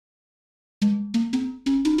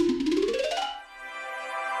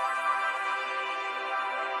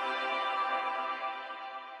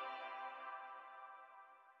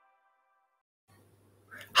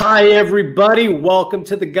Hi, everybody. Welcome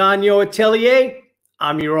to the Gagnon Atelier.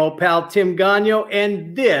 I'm your old pal, Tim Gagnon,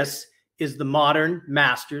 and this is the Modern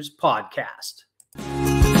Masters Podcast.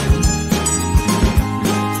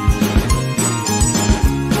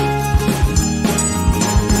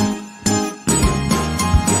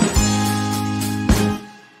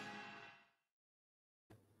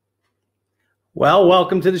 Well,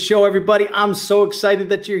 welcome to the show, everybody. I'm so excited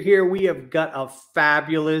that you're here. We have got a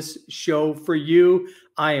fabulous show for you.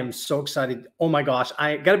 I am so excited. Oh my gosh.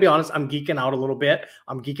 I got to be honest. I'm geeking out a little bit.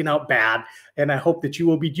 I'm geeking out bad. And I hope that you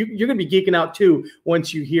will be, you're going to be geeking out too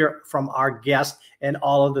once you hear from our guest and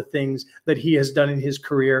all of the things that he has done in his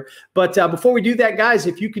career. But before we do that, guys,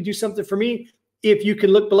 if you could do something for me, if you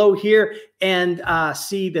can look below here and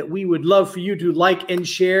see that we would love for you to like and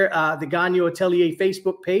share the Gagnon Atelier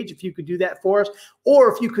Facebook page, if you could do that for us,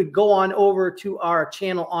 or if you could go on over to our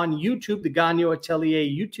channel on YouTube, the Gagnon Atelier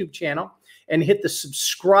YouTube channel, and hit the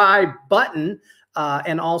subscribe button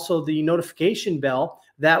and also the notification bell.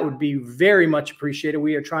 That would be very much appreciated.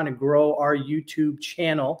 We are trying to grow our YouTube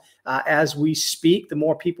channel as we speak. The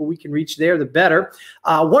more people we can reach there, the better.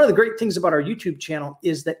 One of the great things about our YouTube channel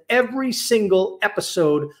is that every single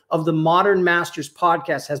episode of the Modern Masters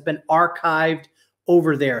podcast has been archived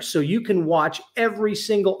over there. So you can watch every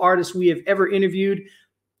single artist we have ever interviewed.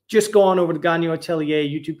 Just go on over to Gagnon Atelier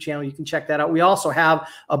YouTube channel. You can check that out. We also have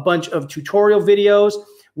a bunch of tutorial videos.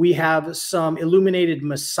 We have some illuminated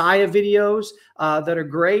Messiah videos that are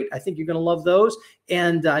great. I think you're going to love those.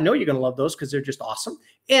 And I know you're going to love those because they're just awesome.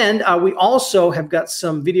 And we also have got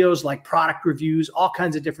some videos like product reviews, all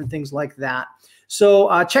kinds of different things like that. So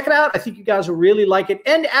check it out. I think you guys will really like it.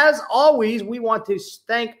 And as always, we want to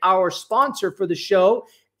thank our sponsor for the show,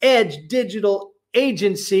 Edge Digital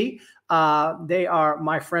Agency. They are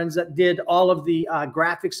my friends that did all of the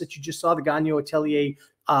graphics that you just saw, the Gagnon Atelier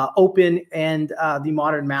Open and the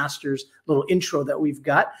Modern Masters little intro that we've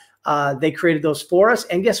got. They created those for us.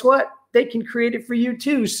 And guess what? They can create it for you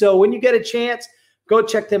too. So when you get a chance, go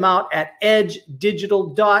check them out at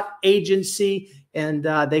edgedigital.agency, and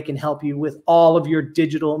they can help you with all of your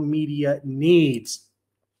digital media needs.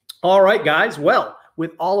 All right, guys. Well,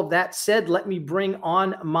 with all of that said, let me bring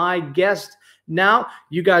on my guest. Now,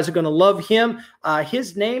 you guys are going to love him.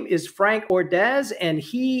 His name is Frank Ordaz, and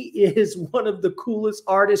he is one of the coolest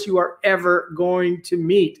artists you are ever going to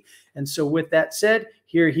meet. And so with that said,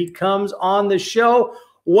 here he comes on the show.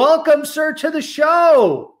 Welcome, sir, to the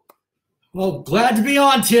show. Well, glad to be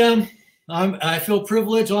on, Tim. I feel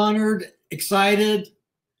privileged, honored, excited.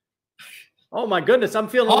 Oh, my goodness. I'm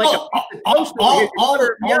feeling like all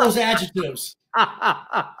those adjectives.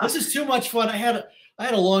 This is too much fun. I had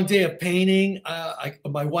a long day of painting.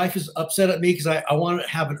 My wife is upset at me because I wanted to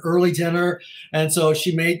have an early dinner. And so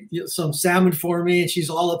she made some salmon for me, and she's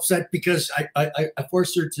all upset because I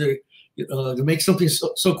forced her to make something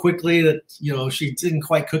so quickly that, she didn't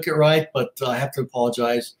quite cook it right. But I have to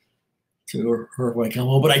apologize to her when I come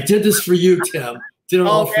home. But I did this for you, Tim. Did it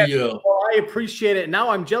all for you. Well, I appreciate it. Now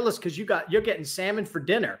I'm jealous because you're getting salmon for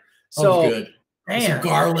dinner. So good. And some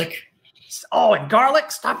garlic. Oh, and garlic?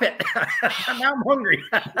 Stop it. Now I'm hungry.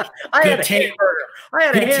 I had a hamburger.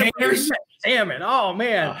 Salmon. Oh,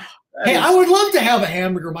 man. Hey, I would love to have a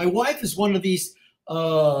hamburger. My wife is one of these,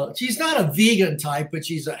 she's not a vegan type, but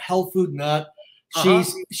she's a health food nut.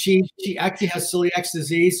 She actually has celiac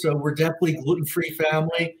disease, so we're definitely gluten-free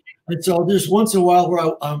family. And so there's once in a while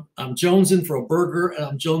where I'm jonesing for a burger and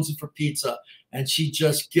I'm jonesing for pizza. And she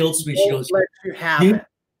just guilts me. She goes,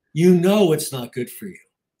 you know it's not good for you.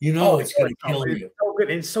 It's going to kill you. It's so good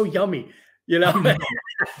and so yummy,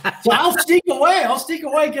 So I'll sneak away.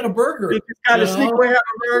 And get a burger. You just gotta sneak away, have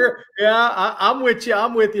a burger. Yeah, I'm with you.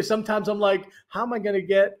 You. Sometimes I'm like, how am I going to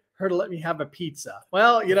get her to let me have a pizza?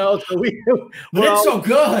 Well, so it's so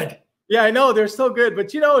good. Yeah, I know they're so good,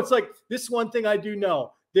 but it's like this one thing I do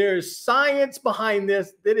know. There's science behind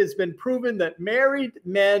this. It has been proven that married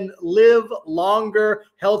men live longer,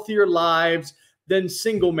 healthier lives than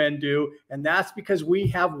single men do, and that's because we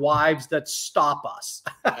have wives that stop us.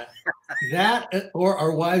 That or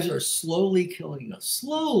our wives are slowly killing us.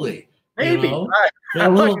 Slowly. Maybe. A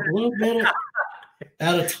little bit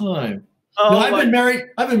at a time. I've been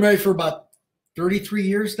married for about 33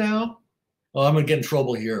 years now. Oh, I'm gonna get in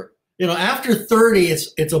trouble here. After 30,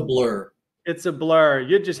 it's a blur. It's a blur.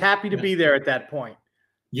 You're just happy to be there at that point.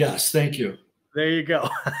 Yes, thank you. There you go.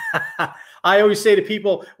 I always say to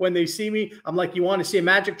people when they see me, I'm like, you want to see a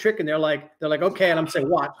magic trick? And they're like, okay. And I'm saying,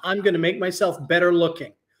 what? I'm going to make myself better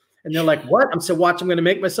looking. And they're like, what? I'm saying, watch, I'm going to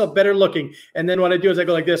make myself better looking. And then what I do is I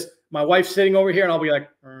go like this. My wife's sitting over here and I'll be like,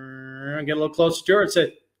 and get a little closer to her and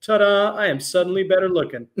say, Ta-da! I am suddenly better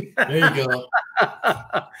looking. There you go.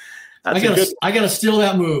 I gotta steal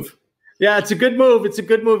that move. Yeah, it's a good move. It's a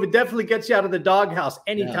good move. It definitely gets you out of the doghouse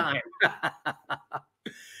anytime. Yeah.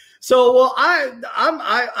 So,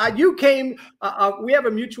 well, you came. We have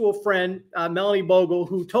a mutual friend, Melanie Bogle,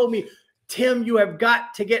 who told me, Tim, you have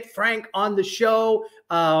got to get Frank on the show.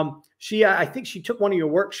 I think she took one of your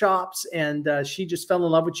workshops, and she just fell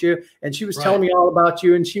in love with you. And she was telling me all about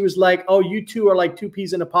you. And she was like, "Oh, you two are like two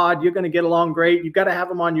peas in a pod. You're going to get along great. You've got to have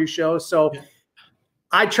them on your show." So,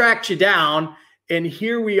 I tracked you down, and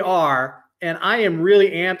here we are. And I am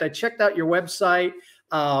really amped. I checked out your website.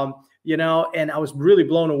 You know, and I was really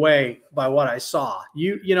blown away by what I saw.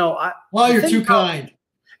 You're too kind.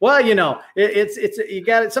 Well, you know, you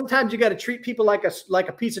got it. Sometimes you got to treat people like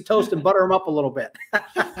a piece of toast and butter them up a little bit.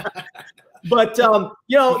 But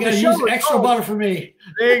you know, you use extra butter for me.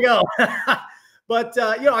 There you go. But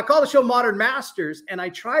you know, I call the show Modern Masters, and I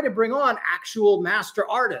try to bring on actual master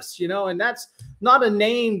artists. You know, and that's not a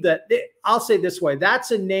name that I'll say this way. That's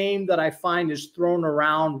a name that I find is thrown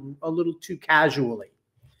around a little too casually.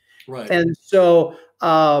 Right. And so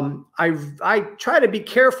I try to be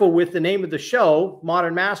careful with the name of the show,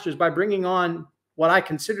 Modern Masters, by bringing on what I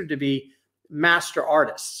consider to be master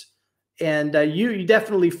artists. And you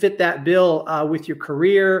definitely fit that bill with your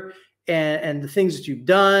career and the things that you've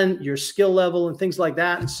done, your skill level and things like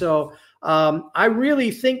that. And so I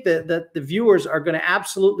really think that the viewers are going to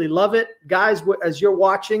absolutely love it. Guys, as you're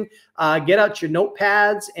watching, get out your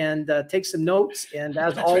notepads and take some notes. And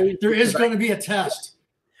as always, there is going to be a test.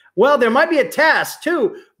 Well, there might be a test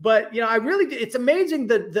too, but you know, it's amazing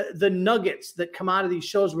the nuggets that come out of these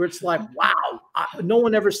shows where it's like, wow, no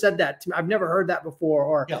one ever said that to me. I've never heard that before.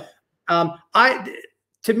 Or,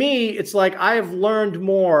 to me, it's like I have learned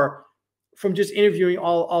more from just interviewing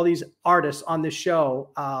all these artists on this show.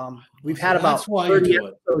 We've had about 30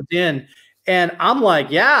 episodes in, and I'm like,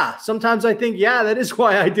 yeah. Sometimes I think, yeah, that is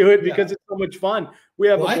why I do it, because it's so much fun. We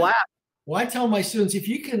have a blast. Well, I tell my students, if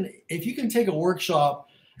you can take a workshop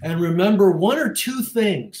and remember one or two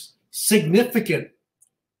things, significant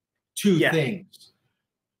things,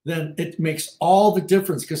 then it makes all the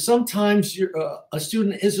difference. Because sometimes a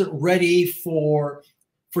student isn't ready for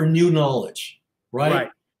new knowledge, right?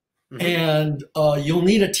 Mm-hmm. And you'll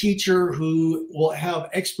need a teacher who will have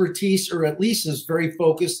expertise, or at least is very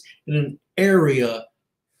focused in an area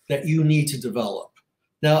that you need to develop.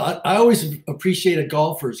 Now, I always appreciated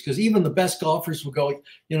golfers, because even the best golfers will go,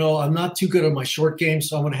 you know, I'm not too good at my short game,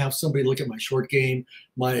 so I'm going to have somebody look at my short game.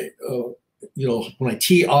 You know, when I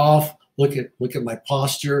tee off, look at my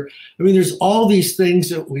posture. I mean, there's all these things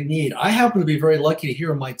that we need. I happen to be very lucky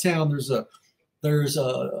here in my town. There's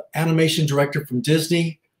a animation director from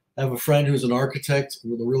Disney. I have a friend who's an architect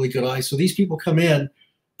with a really good eye. So these people come in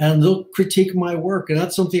and they'll critique my work. And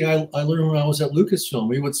that's something I learned when I was at Lucasfilm.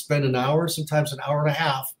 We would spend an hour, sometimes an hour and a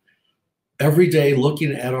half, every day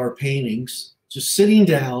looking at our paintings, just sitting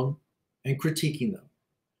down and critiquing them.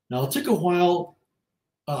 Now, it took a while.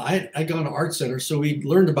 I'd gone to art center, so we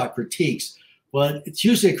learned about critiques. But it's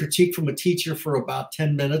usually a critique from a teacher for about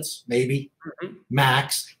 10 minutes, maybe,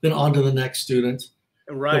 max, then on to the next student.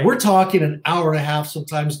 Right. But we're talking an hour and a half,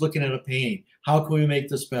 sometimes looking at a painting. How can we make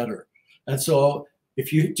this better? And so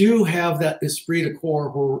if you do have that esprit de corps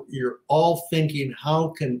where you're all thinking, how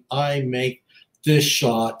can I make this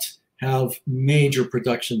shot have major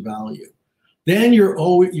production value? Then you're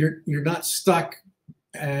not stuck,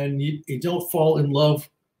 and you don't fall in love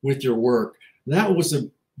with your work. And that was a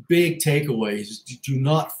big takeaway, is do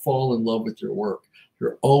not fall in love with your work.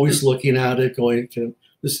 You're always looking at it going, can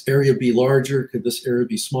this area be larger? Could this area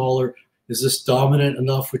be smaller? Is this dominant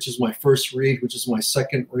enough, which is my first read, which is my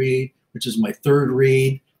second read, which is my third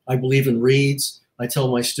read? I believe in reads. I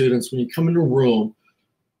tell my students, when you come into a room,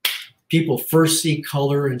 people first see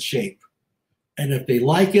color and shape. And if they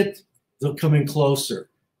like it, they'll come in closer.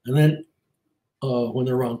 And then when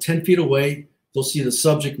they're around 10 feet away, they'll see the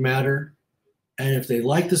subject matter. And if they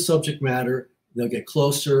like the subject matter, they'll get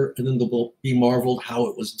closer, and then they'll be marveled how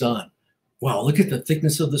it was done. Wow, look at the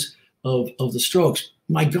thickness of this of the strokes.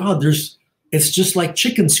 My God, it's just like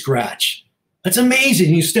chicken scratch. That's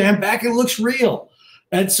amazing. You stand back, it looks real.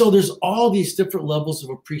 And so there's all these different levels of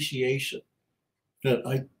appreciation that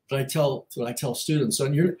I tell students.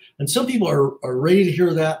 And some people are ready to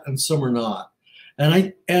hear that, and some are not.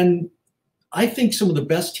 And I think some of the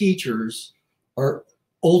best teachers are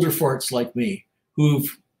older farts like me,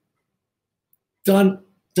 who've done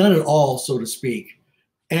it all, so to speak,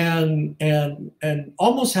 and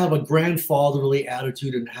almost have a grandfatherly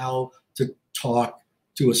attitude in how to talk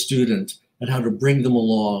to a student and how to bring them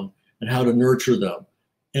along and how to nurture them.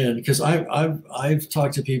 And because I've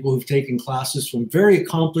talked to people who've taken classes from very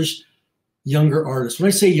accomplished younger artists. When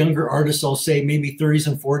I say younger artists, I'll say maybe 30s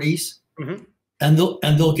and 40s, and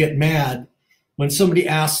they'll get mad when somebody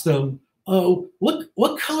asks them, "Oh,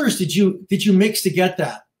 what colors did you mix to get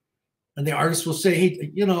that?" And the artist will say,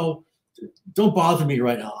 "Hey, don't bother me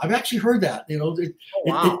right now." I've actually heard that. It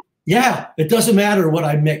doesn't matter what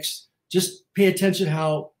I mix. Just pay attention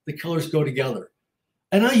how the colors go together.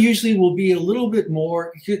 And I usually will be a little bit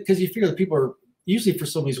more, because you figure that people are usually for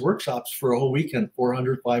some of these workshops for a whole weekend,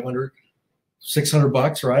 400, 500, 600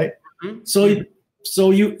 bucks, right? So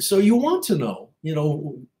you want to know,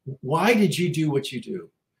 why did you do what you do?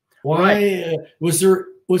 Why was there,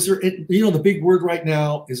 the big word right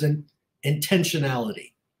now is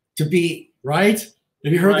intentionality. To be, right?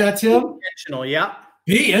 Have you heard that, Tim? Intentional, yeah.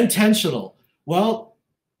 Be intentional. Well,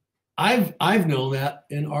 I've known that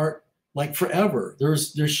in art like forever.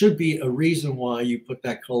 There should be a reason why you put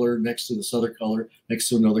that color next to this other color, next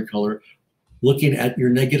to another color, looking at your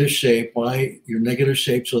negative shape, why your negative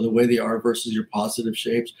shapes are the way they are versus your positive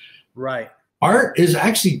shapes. Right. Art is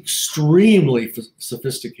actually extremely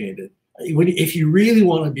sophisticated. If you really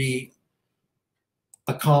want to be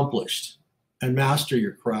accomplished and master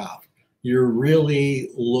your craft, you're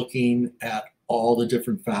really looking at all the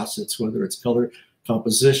different facets, whether it's color,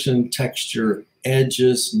 composition, texture,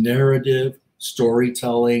 edges, narrative,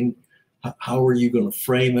 storytelling. How are you going to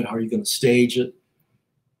frame it? How are you going to stage it?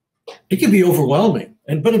 It can be overwhelming,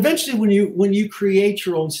 but eventually, when you create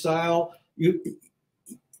your own style,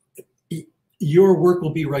 your work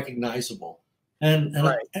will be recognizable. And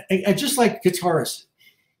just like guitarists,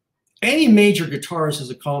 any major guitarist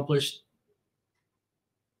has accomplished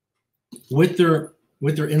with their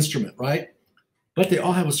instrument, right? But they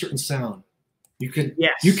all have a certain sound. You can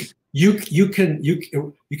hear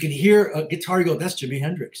a guitar, you go, that's Jimi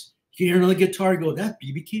Hendrix. You can hear another guitar, you go, that's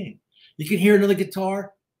B.B. King. You can hear another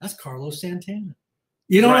guitar, that's Carlos Santana.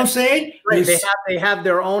 You know what I'm saying? Right. They have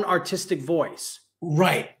their own artistic voice.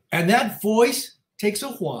 Right. And that voice takes a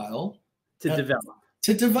while to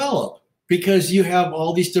develop because you have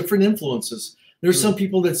all these different influences. There's some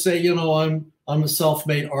people that say, I'm a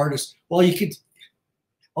self-made artist. Well,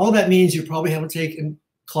 all that means you probably haven't taken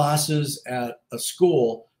classes at a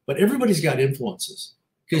school, but everybody's got influences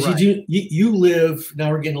because you live, now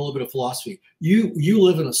we're getting a little bit of philosophy. You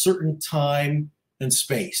live in a certain time and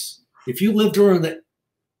space. If you lived during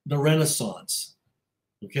the Renaissance,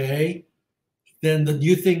 okay, then the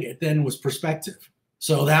new thing then was perspective.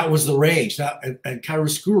 So that was the rage, and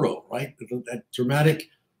chiaroscuro, right? That dramatic,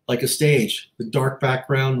 like a stage, the dark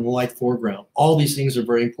background and the light foreground. All these things are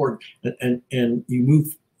very important. And you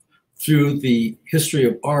move through the history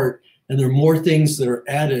of art, and there are more things that are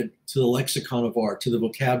added to the lexicon of art, to the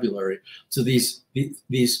vocabulary, to these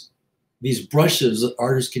brushes that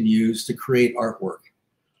artists can use to create artwork.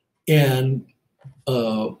 And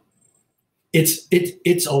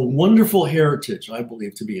it's a wonderful heritage, I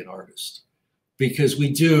believe, to be an artist, because we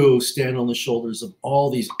do stand on the shoulders of all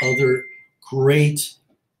these other great,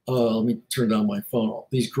 let me turn down my phone,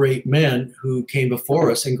 these great men who came before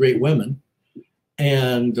us and great women.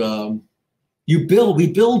 And we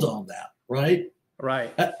build on that, right?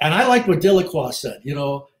 Right. And I like what Delacroix said,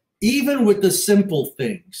 even with the simple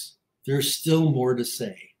things, there's still more to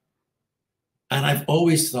say. And I've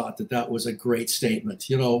always thought that was a great statement.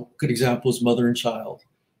 Good example is mother and child.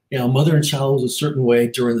 Mother and child was a certain way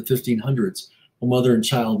during the 1500s. Well, mother and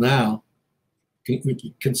child now,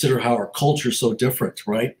 we consider how our culture is so different,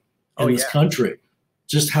 right? In this country,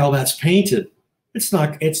 just how that's painted. It's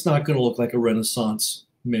not going to look like a Renaissance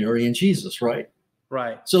Mary and Jesus, right?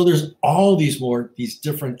 Right. So there's all these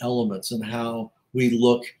different elements in how we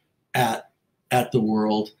look at the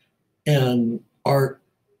world, and art,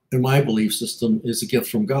 in my belief system, is a gift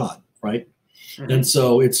from God, right? And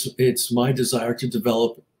so it's my desire to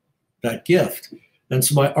develop that gift. And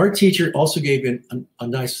so my art teacher also gave me a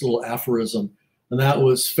nice little aphorism, and that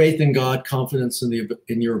was faith in God, confidence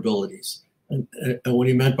in your abilities. And what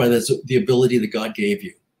he meant by that is the ability that God gave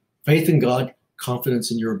you. Faith in God,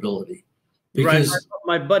 confidence in your ability. Because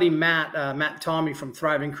my buddy Matt Tommy from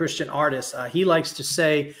Thriving Christian Artists, he likes to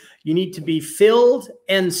say you need to be filled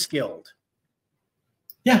and skilled.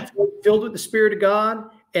 Yeah. Filled with the Spirit of God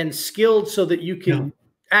and skilled so that you can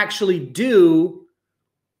actually do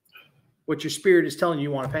what your spirit is telling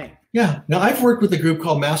you want to paint. Yeah. Now, I've worked with a group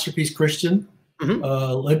called Masterpiece Christian,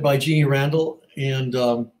 led by Jeannie Randall. And,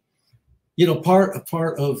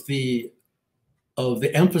 part of the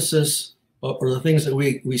emphasis or the things that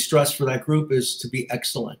we stress for that group is to be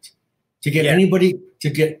excellent. To get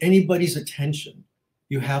anybody's attention,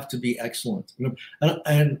 you have to be excellent,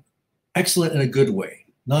 and excellent in a good way.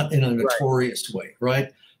 not in a notorious way,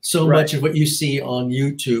 right? So much of what you see on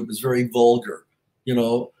YouTube is very vulgar. You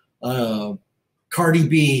know, Cardi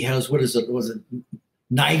B has, what is it? Was it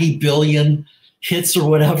 90 billion hits or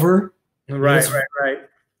whatever? Right.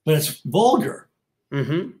 But it's vulgar.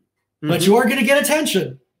 Mm-hmm. But you are going to get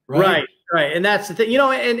attention, right? Right. And that's the thing, you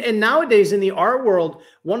know, and nowadays in the art world,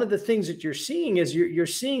 one of the things that you're seeing is you're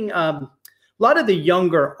seeing a lot of the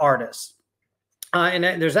younger artists. And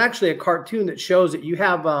there's actually a cartoon that shows that you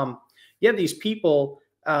have these people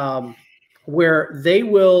where they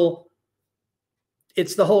will,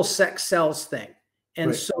 it's the whole sex sells thing.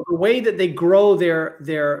 And so the way that they grow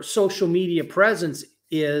their social media presence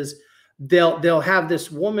is they'll have this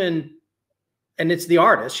woman, and it's the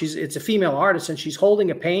artist. It's a female artist, and she's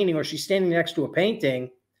holding a painting or she's standing next to a painting.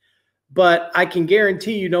 But I can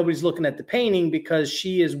guarantee you nobody's looking at the painting because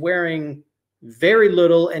she is wearing very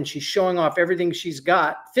little and she's showing off everything she's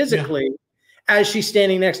got physically as she's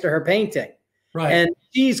standing next to her painting. Right. And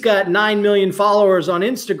she's got 9 million followers on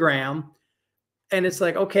Instagram. And it's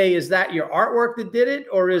like, okay, is that your artwork that did it,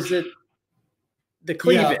 or is it the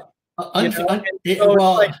cleavage?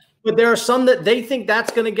 But there are some that they think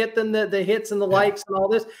that's going to get them the hits and the likes and all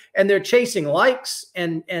this, and they're chasing likes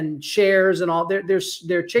and shares and all.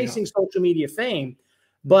 They're chasing social media fame.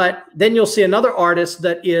 But then you'll see another artist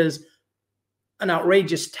that is an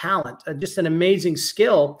outrageous talent, just an amazing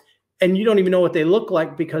skill, and you don't even know what they look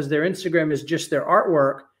like because their Instagram is just their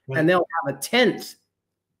artwork, and they'll have a 10th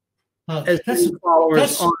as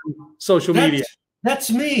followers on social media.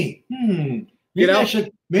 That's me. Maybe I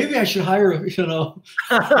should hire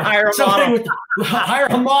hire a model. Hire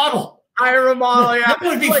a model. Hire a model. Yeah, that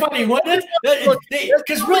would be funny, wouldn't it?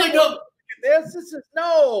 Because really, this is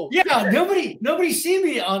no. Yeah, nobody see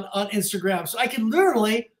me on Instagram, so I can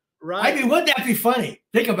literally. Right. I mean, wouldn't that be funny?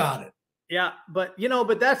 Think about it. Yeah, but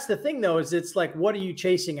that's the thing, though, is it's like, what are you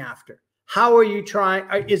chasing after? How are you trying?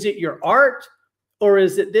 Is it your art? Or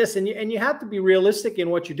is it this? And you have to be realistic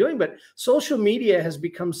in what you're doing. But social media has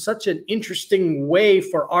become such an interesting way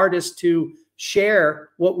for artists to share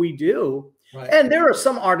what we do. Right. And there are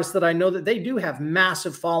some artists that I know that they do have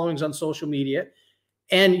massive followings on social media,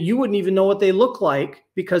 and you wouldn't even know what they look like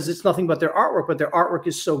because it's nothing but their artwork. But their artwork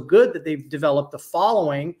is so good that they've developed a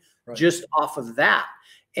following just off of that.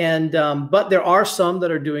 And but there are some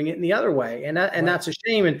that are doing it in the other way, and that's a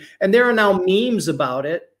shame. And there are now memes about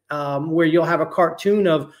it. Where you'll have a cartoon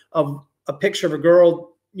of a picture of a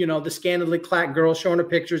girl, the scantily clad girl showing her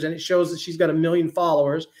pictures, and it shows that she's got 1 million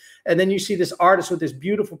followers. And then you see this artist with this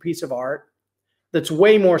beautiful piece of art that's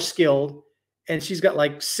way more skilled, and she's got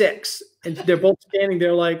like 6, and they're both standing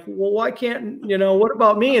there like, well, why can't, what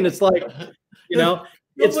about me? And it's like,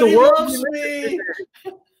 it's the world.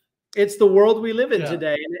 It's the world we live in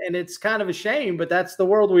today, and it's kind of a shame, but that's the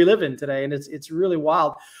world we live in today, and it's really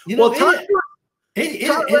wild. Go ahead.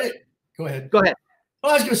 Well,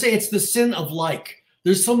 I was going to say it's the sin of like.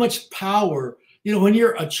 There's so much power. When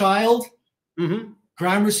you're a child,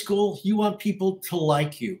 grammar school, you want people to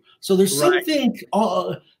like you. So there's something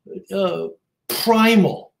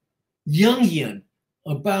primal, Jungian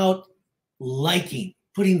about liking,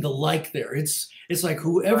 putting the like there. It's like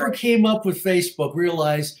whoever came up with Facebook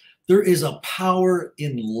realized there is a power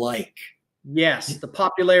in like. Yes, the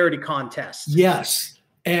popularity contest. Yes.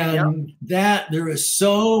 And that there is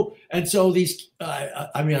so these,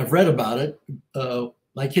 I mean, I've read about it.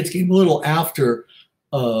 My kids came a little after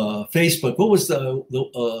Facebook. What was the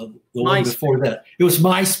one before that? It was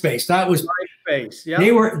MySpace. That was MySpace. Yeah.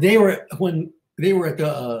 They were when they were at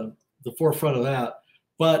the forefront of that.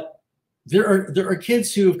 But there are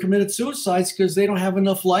kids who have committed suicides because they don't have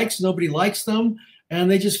enough likes. Nobody likes them,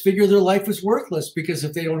 and they just figure their life is worthless because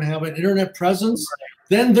if they don't have an internet presence,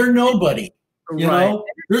 then they're nobody.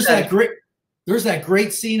 There's that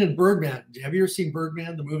great scene in Birdman. Have you ever seen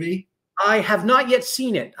Birdman, the movie? I have not yet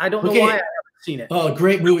seen it. I don't know why I haven't seen it. Oh,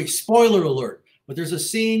 great movie. Spoiler alert. But there's a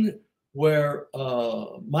scene where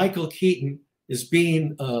Michael Keaton is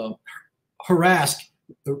being harassed,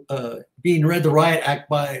 being read the riot act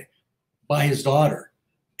by his daughter.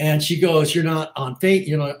 And she goes, you're not on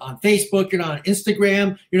Facebook, you're not on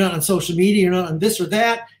Instagram, you're not on social media, you're not on this or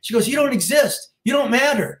that. She goes, you don't exist. You don't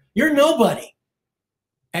matter. You're nobody.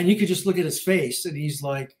 And you could just look at his face, and he's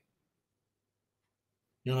like,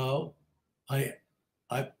 I'm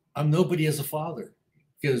nobody as a father,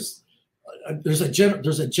 because there's a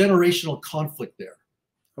generational conflict there.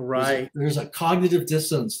 Right. There's a cognitive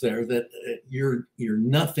dissonance there that you're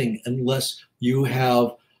nothing unless you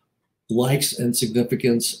have likes and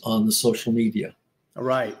significance on the social media.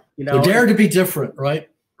 Right. So dare to be different, right?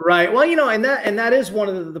 Right. Well, and that is one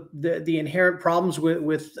of the inherent problems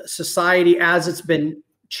with society as it's been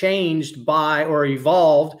changed by or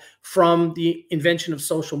evolved from the invention of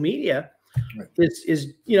social media. Right.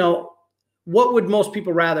 Is, you know, what would most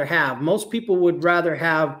people rather have? Most people would rather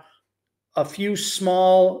have a few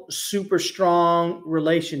small, super strong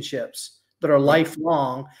relationships that are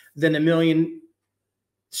lifelong than a million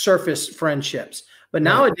surface friendships. But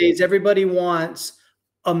nowadays, everybody wants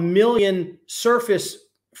a million surface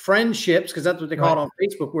friendships, because that's what they call it on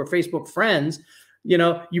Facebook. We're Facebook friends. You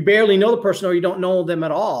know, you barely know the person or you don't know them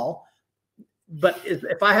at all. But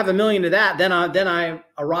if I have a million of that, then I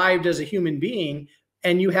arrived as a human being,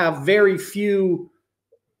 and you have very few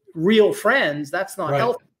real friends. That's not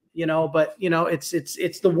healthy, you know. But you know, it's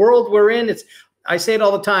the world we're in. I say it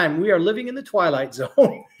all the time. We are living in the twilight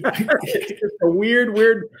zone. It's just a weird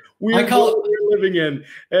world we're living in.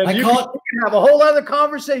 And we can have a whole other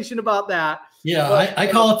conversation about that. Yeah, but, I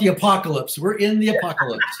call it the apocalypse. We're in the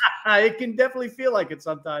apocalypse. It can definitely feel like it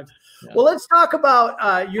sometimes. Yeah. Well, let's talk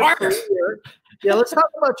about your career. Yeah, let's talk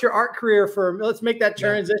about your art career let's make that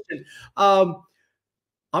transition.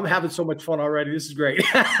 I'm having so much fun already. This is great.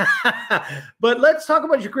 But let's talk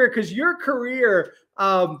about your career, because your career,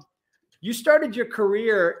 you started your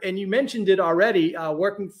career, and you mentioned it already,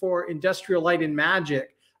 working for Industrial Light and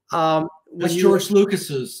Magic. That's George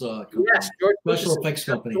Lucas's company. Yes, George special effects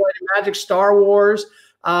company. Light and Magic, Star Wars.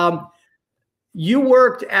 You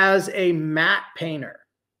worked as a matte painter.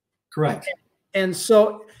 Correct. And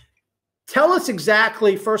so tell us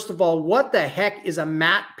exactly, first of all, what the heck is a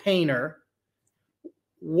matte painter?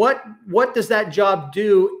 What does that job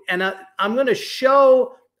do? And I'm going to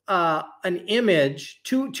show an image,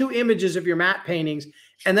 two images of your matte paintings,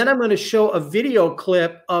 and then I'm going to show a video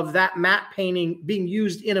clip of that matte painting being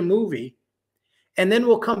used in a movie. And then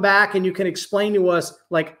we'll come back and you can explain to us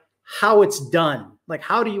like how it's done. Like,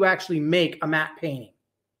 how do you actually make a matte painting?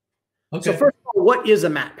 Okay. So first of all, what is a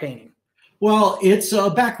matte painting? Well, it's a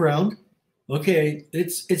background. Okay,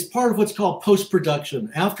 it's part of what's called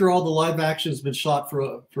post-production. After all the live action has been shot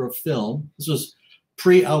for a film, this was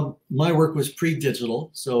my work was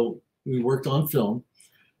pre-digital, so we worked on film.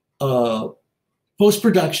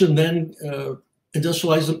 Post-production, then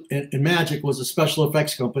Industrial Light and Magic was a special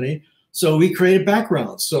effects company, so we created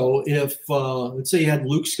backgrounds. So if let's say you had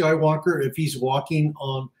Luke Skywalker, if he's walking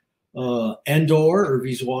on Endor, or if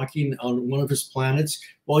he's walking on one of his planets,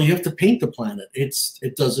 well, you have to paint the planet.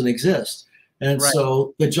 It doesn't exist. And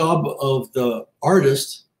so the job of the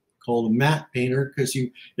artist, called a matte painter, because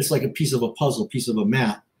it's like a piece of a puzzle, piece of a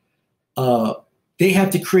mat. They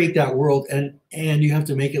have to create that world, and you have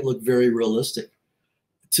to make it look very realistic,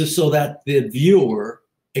 so that the viewer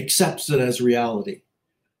accepts it as reality.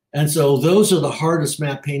 And so those are the hardest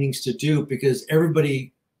matte paintings to do, because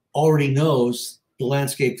everybody already knows the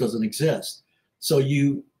landscape doesn't exist. So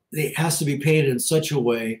it has to be painted in such a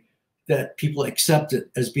way that people accept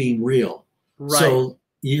it as being real. Right. So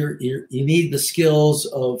you need the skills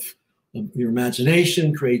of your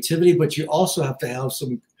imagination, creativity, but you also have to have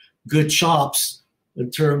some good chops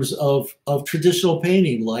in terms of traditional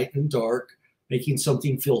painting, light and dark, making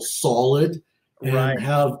something feel solid, and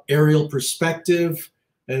have aerial perspective,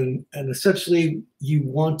 and essentially you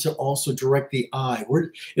want to also direct the eye.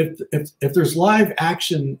 If there's live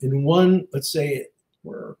action in one, let's say,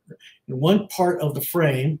 in one part of the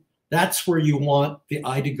frame, that's where you want the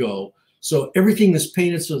eye to go. So everything is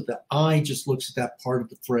painted so that the eye just looks at that part of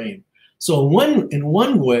the frame. So in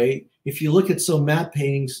one way, if you look at some matte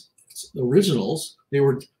paintings, originals,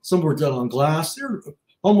 some were done on glass. They're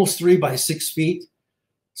almost 3 by 6 feet.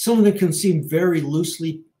 Some of them can seem very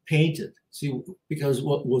loosely painted. See, because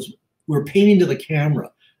we're painting to the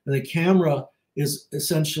camera, and the camera is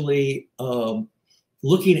essentially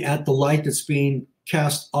looking at the light that's being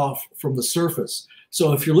cast off from the surface.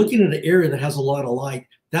 So if you're looking at an area that has a lot of light,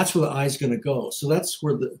 that's where the eye is going to go. So that's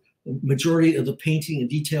where the majority of the painting and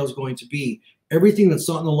detail is going to be. Everything that's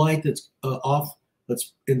not in the light, that's off,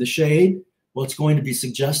 that's in the shade, well, it's going to be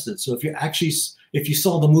suggested. So if you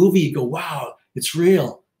saw the movie, you go, wow, it's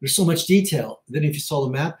real. There's so much detail. Then if you saw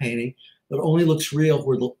the matte painting, it only looks real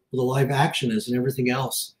where the live action is, and everything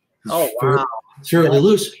else is fairly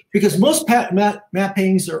loose. Because most matte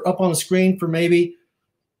paintings are up on the screen for maybe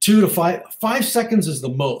 2 to 5 seconds is the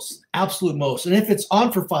most, absolute most. And if it's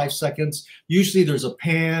on for 5 seconds, usually there's a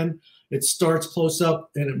pan, it starts close up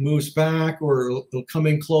and it moves back, or it'll come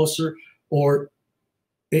in closer, or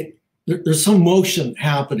there's some motion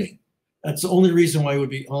happening. That's the only reason why it would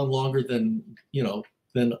be on longer than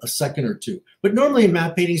a second or two. But normally in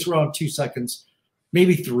matte paintings, around 2 seconds,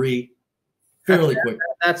 maybe 3. fairly quick.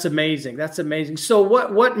 That's amazing. That's amazing. So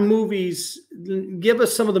what movies? Give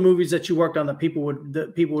us some of the movies that you worked on that people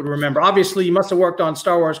would remember. Obviously, you must have worked on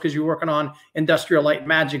Star Wars because you're working on Industrial Light and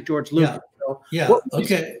Magic, George Lucas. Yeah. So yeah.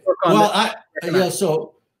 Okay. Well,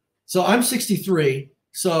 so I'm 63.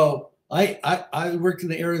 So I worked in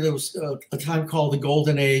the area that was a time called the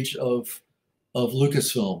golden age of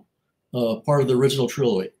Lucasfilm, part of the original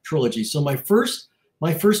trilogy. So my first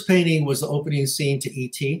painting was the opening scene to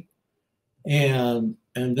E.T. And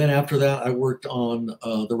then after that, I worked on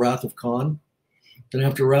The Wrath of Khan. Then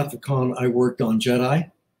after Wrath of Khan, I worked on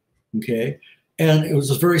Jedi. Okay. And it was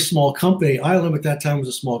a very small company. ILM at that time was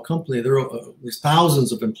a small company. There was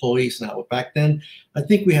thousands of employees now. But back then, I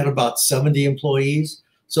think we had about 70 employees.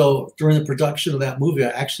 So during the production of that movie, I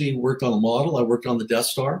actually worked on the model. I worked on the Death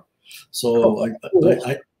Star. So I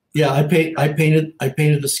painted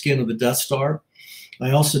the skin of the Death Star.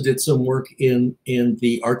 I also did some work in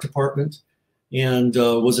the art department and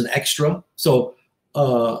was an extra. So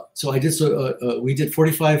I did we did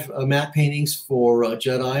 45 matte paintings for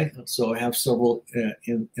Jedi. So I have several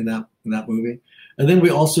in that movie. And then we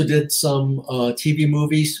also did some TV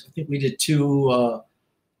movies. I think we did 2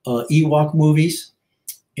 Ewok movies.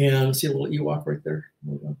 And see a little Ewok right there.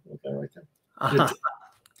 Right there.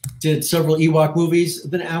 Did several Ewok movies.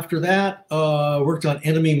 Then after that, worked on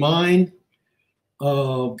Enemy Mine,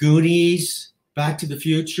 Goonies, Back to the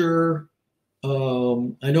Future. I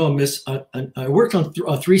worked on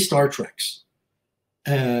 3 Star Treks.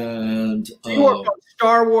 And you worked on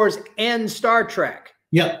Star Wars and Star Trek.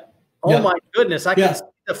 Yeah. Oh my goodness! I can see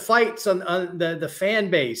the fights on the fan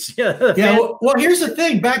base. Well, here's the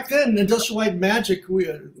thing. Back then, Industrial Light and Magic, we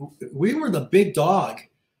were the big dog.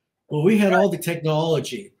 Well, we had all the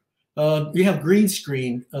technology. We have green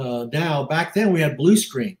screen now. Back then, we had blue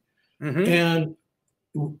screen, and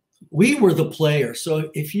we were the player. So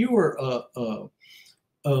if you were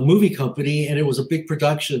a movie company and it was a big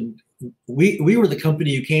production, we were the company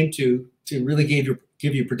you came to really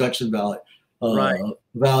give you production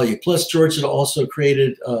value. Plus, George had also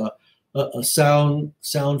created a sound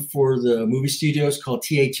for the movie studios called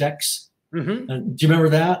THX. And do you remember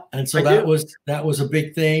that? And so that was a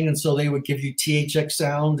big thing. And so they would give you THX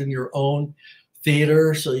sound in your own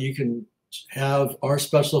theater, so you can have our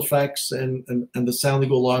special effects and the sound that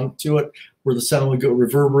go along to it, where the sound would go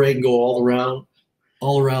reverberate and go all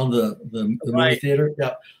around the movie theater.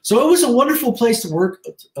 Yeah. So it was a wonderful place to work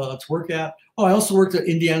at. Oh, I also worked at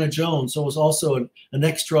Indiana Jones, so it was also an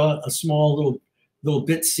extra, a small little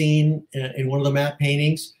bit scene in one of the matte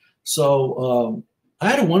paintings. So I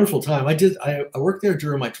had a wonderful time. I worked there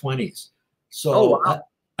during my 20s. So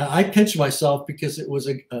I pinched myself because it was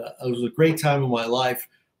a great time in my life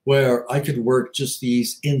where I could work just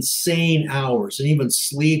these insane hours and even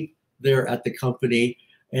sleep there at the company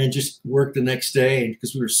and just work the next day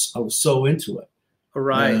because I was so into it.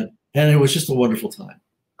 Right. And it was just a wonderful time.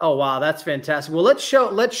 Oh, wow. That's fantastic. Well, let's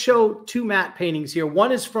show 2 matte paintings here.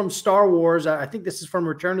 One is from Star Wars. I think this is from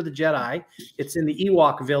Return of the Jedi. It's in the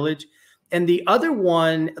Ewok village. And the other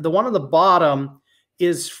one, the one on the bottom,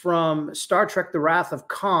 is from Star Trek, The Wrath of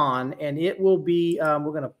Khan. And it will be, we're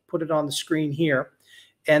going to put it on the screen here.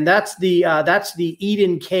 And that's the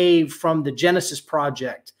Eden Cave from the Genesis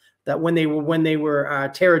project, that when they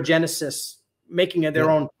were Terra Genesis, making their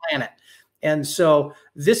own planet. And so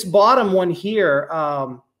this bottom one here,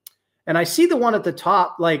 and I see the one at the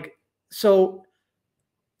top, so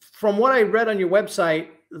from what I read on your website,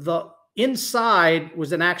 the inside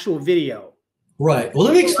was an actual video. Right. Well,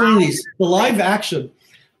 let me explain these. The live action,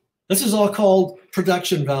 this is all called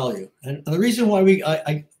production value. And the reason why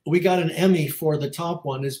we got an Emmy for the top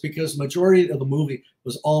one is because the majority of the movie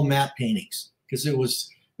was all matte paintings, because it was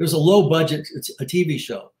a low budget, it's a TV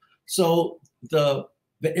show. So the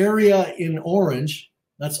area in orange,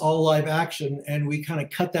 that's all live action, and we kind of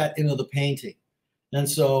cut that into the painting. And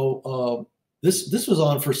so this was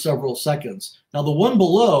on for several seconds. Now the one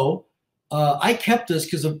below, I kept this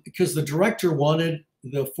because the director wanted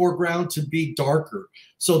the foreground to be darker.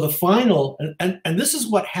 So the final, and this is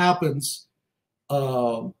what happens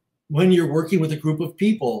when you're working with a group of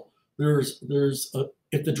people.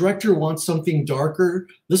 If the director wants something darker,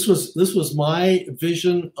 this was my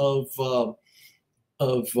vision of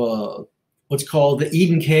what's called the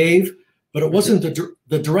Eden Cave, but it wasn't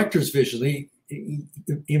the director's vision. He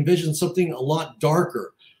envisioned something a lot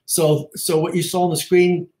darker. So what you saw on the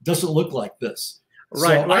screen doesn't look like this.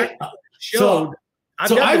 Right. So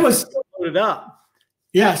I was loaded up.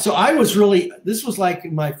 Yeah. So I was really, this was like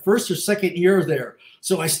my first or second year there.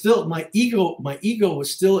 So my ego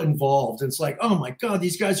was still involved. It's like, oh my God,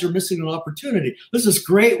 these guys are missing an opportunity. This is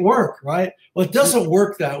great work, right? Well, it doesn't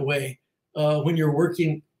work that way when you're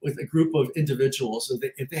working with a group of individuals.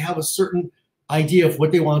 If they have a certain idea of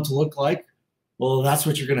what they want it to look like, well, that's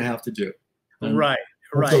what you're going to have to do. Right.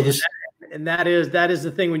 So and that is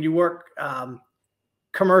the thing when you work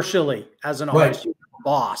commercially as an artist, you're a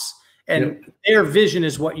boss, and their vision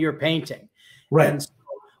is what you're painting. Right. And so,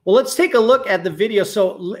 well, let's take a look at the video.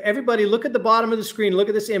 So everybody look at the bottom of the screen, look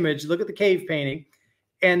at this image, look at the cave painting.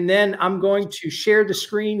 And then I'm going to share the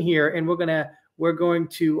screen here, and we're going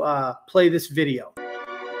to play this video.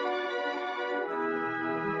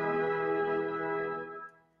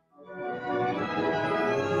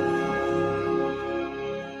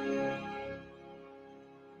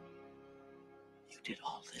 You did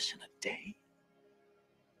all this in a day?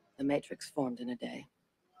 The matrix formed in a day.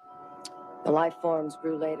 The life forms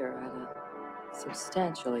grew later at a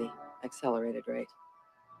substantially accelerated rate.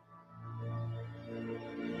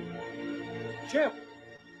 Jim,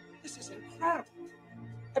 this is incredible.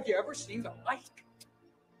 Have you ever seen the like?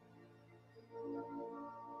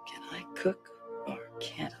 Can I cook or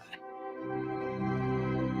can't I?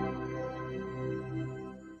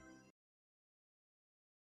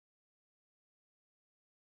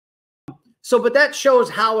 So, but that shows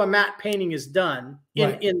how a matte painting is done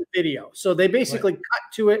in the video. So they basically cut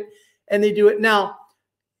to it and they do it. Now,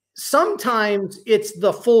 sometimes it's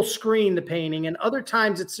the full screen, the painting, and other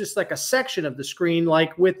times it's just like a section of the screen,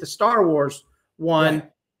 like with the Star Wars one,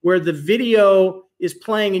 where the video is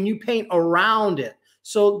playing and you paint around it.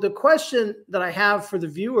 So the question that I have for the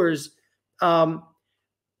viewers,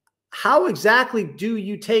 how exactly do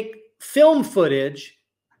you take film footage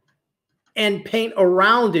and paint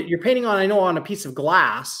around it? You're painting on, I know, on a piece of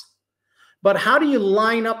glass, but how do you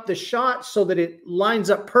line up the shot so that it lines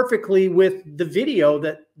up perfectly with the video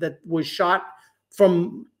that was shot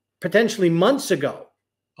from potentially months ago?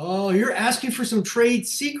 Oh, you're asking for some trade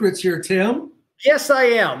secrets here, Tim. Yes, I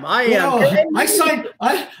am. I am. I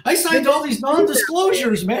signed all these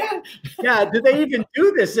non-disclosures, man. Yeah, do they even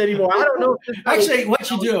do this anymore? I don't know. Actually, what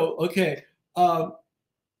you do, okay.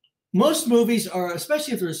 Most movies are,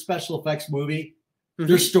 especially if they're a special effects movie,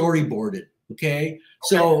 they're storyboarded. Okay,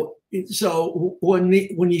 so when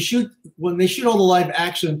they shoot all the live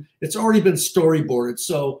action, it's already been storyboarded.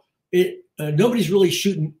 So nobody's really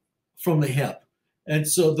shooting from the hip, and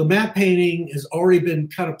so the matte painting has already been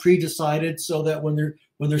kind of pre-decided, so that when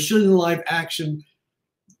they're shooting the live action,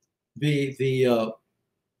 the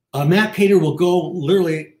matte painter will go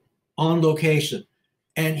literally on location,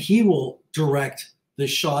 and he will direct the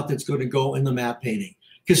shot that's going to go in the matte painting.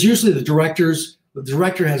 Because usually the director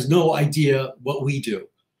has no idea what we do.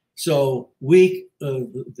 So the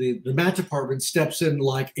matte department steps in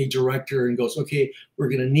like a director and goes, okay, we're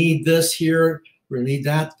going to need this here. We're going to need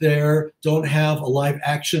that there. Don't have a live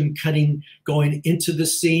action cutting going into the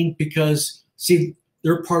scene because, see,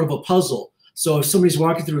 they're part of a puzzle. So if somebody's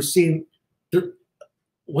walking through a scene,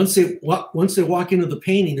 once they walk into the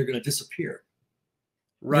painting, they're going to disappear.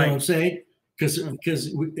 Right. You know what I'm saying? Because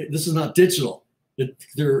this is not digital.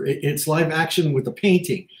 It's live action with the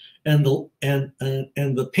painting, and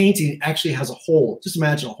the painting actually has a hole. Just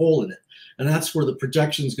imagine a hole in it, and that's where the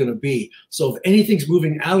projection is going to be. So if anything's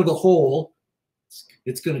moving out of the hole,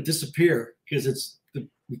 it's going to disappear because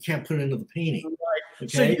we can't put it into the painting. Right.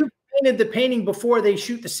 Okay? So you painted the painting before they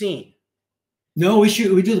shoot the scene? No, we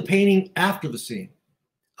do the painting after the scene.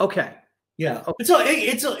 Okay. Yeah. Okay. So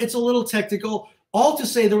it's a little technical. All to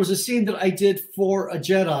say, there was a scene that I did for a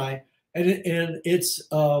Jedi, and it's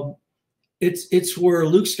where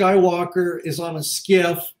Luke Skywalker is on a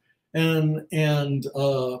skiff, and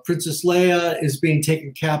Princess Leia is being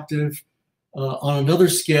taken captive on another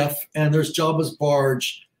skiff, and there's Jabba's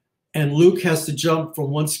barge, and Luke has to jump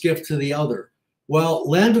from one skiff to the other. Well,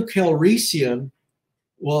 Lando Calrissian,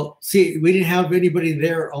 well, see, we didn't have anybody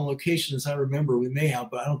there on location, as I remember. We may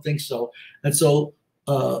have, but I don't think so. And so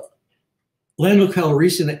Lando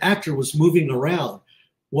Calrissian, the actor, was moving around.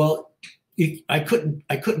 Well, I couldn't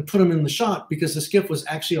put him in the shot because the skiff was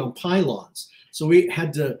actually on pylons. So we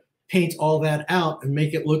had to paint all that out and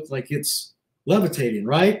make it look like it's levitating,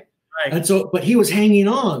 right? Right. And so, but he was hanging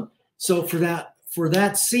on. So for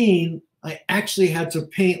that scene, I actually had to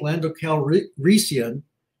paint Lando Calrissian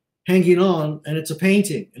hanging on, and it's a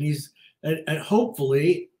painting. And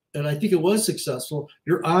hopefully, and I think it was successful,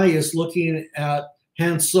 your eye is looking at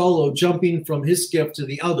Han Solo jumping from his skiff to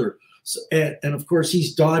the other. So, and of course,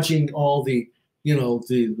 he's dodging all the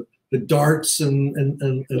darts and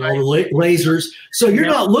all the lasers. So you're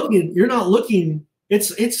not looking.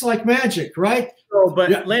 It's like magic, right? So, but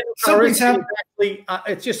yeah, Lando Calrissian actually,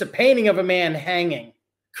 it's just a painting of a man hanging.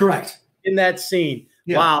 Correct. In that scene.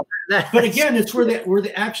 Yeah. Wow. But again, it's where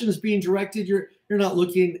the action is being directed. You're not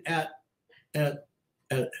looking at at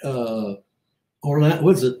Orlando,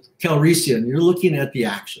 what's it, Calrissian, you're looking at the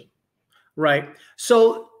action. Right.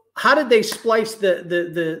 So how did they splice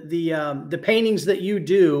the paintings that you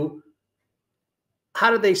do? How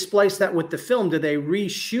did they splice that with the film? Did they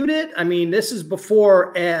reshoot it? I mean, this is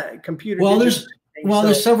before computer. Well,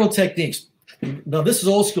 there's several techniques. Now, this is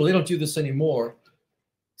old school. They don't do this anymore.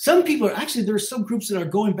 Some people are actually, there's some groups that are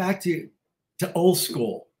going back to old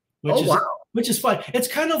school, which is fun. It's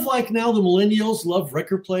kind of like now the millennials love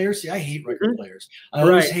record players. See, I hate record players. I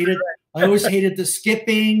always hated the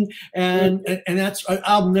skipping, and that's,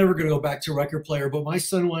 I'm never going to go back to a record player, but my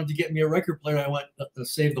son wanted to get me a record player. I went to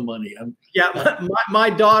save the money. My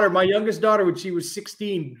daughter, my youngest daughter, when she was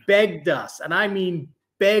 16, begged us, and I mean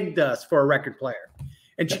begged us for a record player.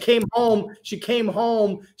 And she came home. She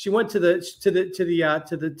went to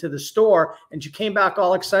the store, and she came back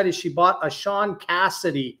all excited. She bought a Sean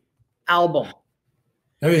Cassidy album.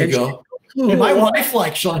 There you go. And my wife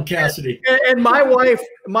likes Sean Cassidy. And my wife,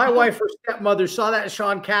 her stepmother, saw that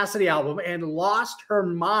Sean Cassidy album and lost her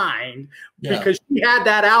mind because she had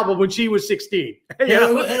that album when she was 16.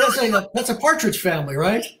 That's a Partridge Family,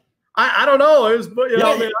 right? I don't know. It was,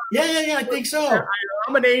 I think so.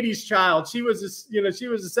 I'm an 80s child. She was a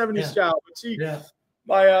 70s child,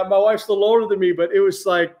 but my wife's a little older than me, but it was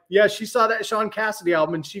like, she saw that Sean Cassidy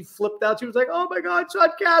album and she flipped out. She was like, "Oh my God, Sean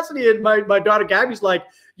Cassidy!" And my daughter Gabby's like,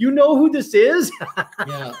 "You know who this is?"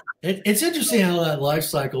 It's interesting how that life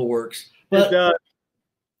cycle works. But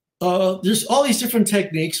there's all these different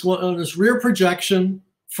techniques. There's rear projection,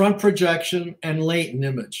 front projection, and latent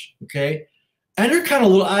image. Okay. And they're kind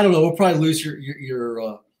of little, I don't know, we'll probably lose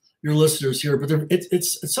your listeners here, but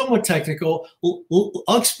it's somewhat technical.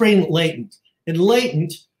 I'll explain latent. In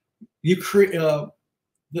latent, you create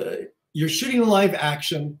you're shooting a live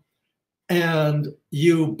action, and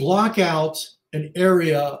you block out an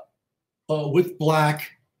area with black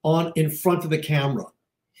in front of the camera.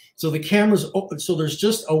 So the camera's open, so there's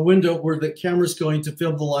just a window where the camera's going to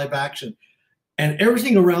film the live action, and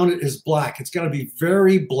everything around it is black. It's got to be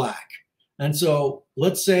very black. And so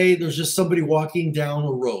let's say there's just somebody walking down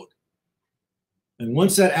a road. And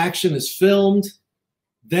once that action is filmed,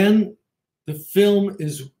 then the film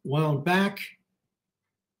is wound back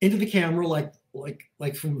into the camera like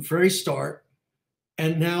from the very start.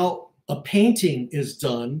 And now a painting is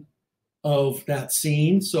done of that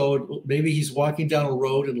scene. So maybe he's walking down a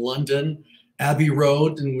road in London, Abbey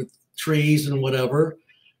Road, and with trees and whatever.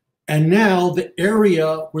 And now the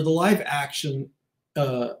area where the live action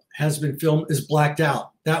has been filmed is blacked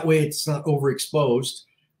out. That way it's not overexposed.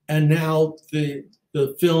 And now the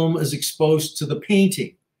film is exposed to the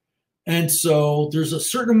painting. And so there's a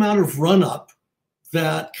certain amount of run up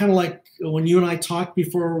that, kind of like when you and I talked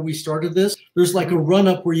before we started this, there's like a run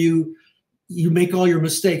up where you make all your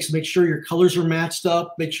mistakes, make sure your colors are matched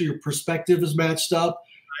up, make sure your perspective is matched up.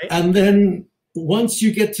 Right. And then once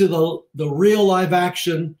you get to the real live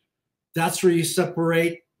action, that's where you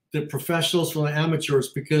separate the professionals from the amateurs,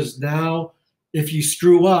 because now if you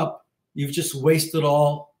screw up, you've just wasted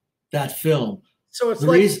all that film. So it's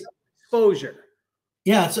like exposure.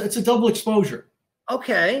 Yeah, it's a double exposure.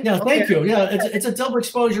 Okay. Yeah, thank you. Yeah, it's a double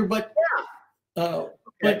exposure, but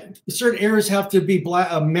but certain areas have to be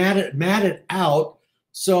matted out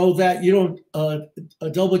so that you don't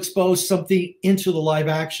double expose something into the live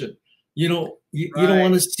action. You don't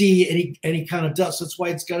want to see any kind of dust. That's why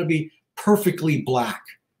it's got to be perfectly black.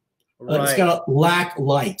 It's got to lack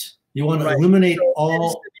light. You want to eliminate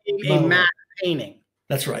all a matte painting.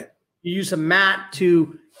 That's right. You use a matte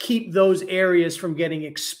to keep those areas from getting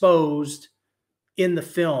exposed in the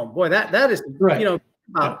film. Boy, that is right.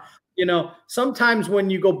 Sometimes when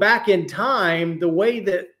you go back in time, the way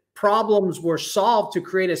that problems were solved to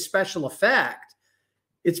create a special effect,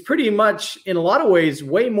 it's pretty much in a lot of ways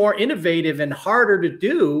way more innovative and harder to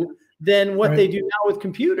do than what they do now with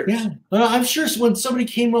computers. Yeah, well, I'm sure when somebody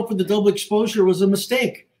came up with the double exposure, it was a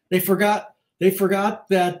mistake. They forgot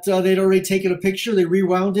that they'd already taken a picture. They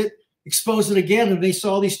rewound it, exposed it again, and they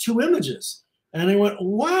saw these two images, and they went,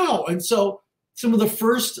 "Wow!" And so some of the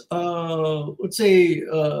first, let's say,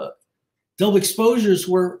 double exposures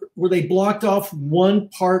were where they blocked off one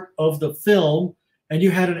part of the film, and you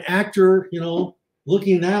had an actor,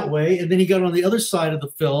 looking that way, and then he got on the other side of the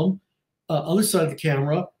film, other side of the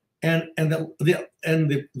camera. And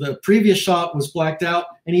the previous shot was blacked out,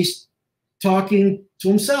 and he's talking to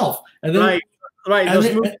himself. And then, right.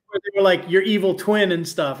 Those movies where they were like your evil twin and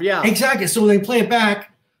stuff. Yeah, exactly. So when they play it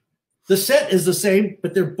back, the set is the same,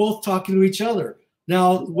 but they're both talking to each other.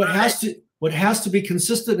 Now, what has to be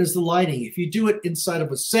consistent is the lighting. If you do it inside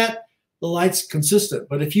of a set, the light's consistent.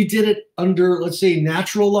 But if you did it under, let's say,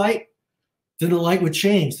 natural light, then the light would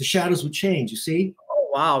change, the shadows would change. You see? Oh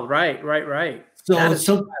wow! Right.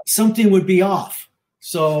 So something would be off.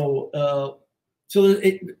 So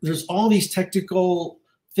there's all these technical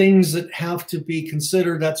things that have to be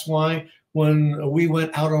considered. That's why when we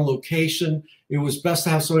went out on location, it was best to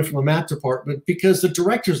have somebody from the map department, because the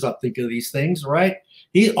director's not thinking of these things, right?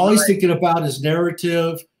 All he's thinking about is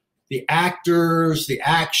narrative, the actors, the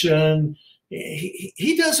action.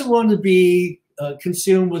 He doesn't want to be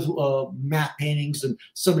consumed with matte paintings and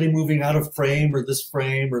somebody moving out of frame or this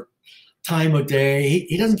frame or time of day.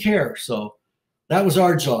 He doesn't care. So that was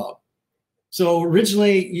our job. So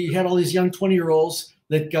originally you had all these young 20-year-olds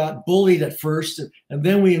that got bullied at first, and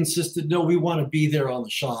then we insisted, no, we want to be there on the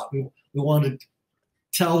shot. We want to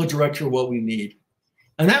tell the director what we need.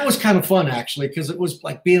 And that was kind of fun, actually, because it was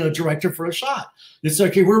like being a director for a shot. It's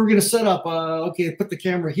like, okay, where are we going to set up? Okay, put the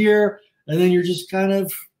camera here, and then you're just kind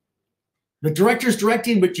of, the director's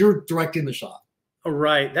directing, but you're directing the shot.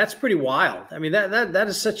 Right. That's pretty wild. I mean, that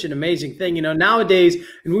is such an amazing thing. You know, nowadays,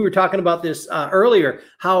 and we were talking about this earlier,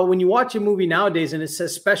 how when you watch a movie nowadays and it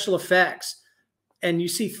says special effects, and you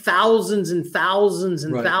see thousands and thousands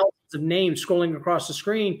and thousands of names scrolling across the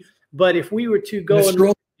screen. But if we were to go and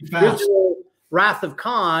original Wrath of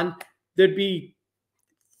Khan, there'd be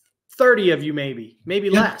 30 of you, maybe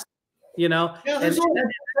less, you know? Yeah, there's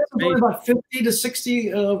only about 50 to 60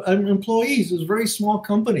 employees. It was a very small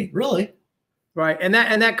company, really. Right. And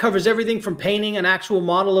that covers everything from painting an actual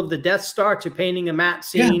model of the Death Star to painting a matte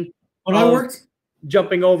scene. Yeah. When I worked,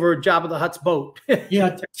 jumping over Jabba the Hutt's boat.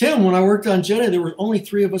 Yeah, Tim, when I worked on Jedi, there were only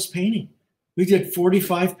 3 of us painting. We did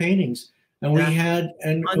 45 paintings, and we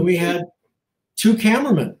had 2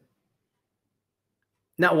 cameramen.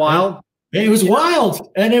 Not wild? And it was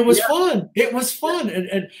wild, and it was fun. It was fun,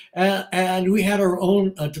 and we had our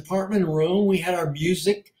own department room. We had our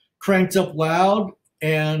music cranked up loud,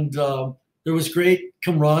 and there was great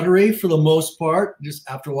camaraderie for the most part. Just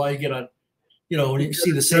after a while, you get on. You know, when you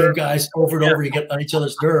see the same guys over and over, you get on each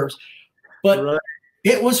other's nerves. But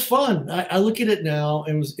it was fun. I look at it now,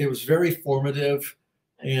 and it was very formative.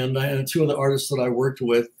 And 2 of the artists that I worked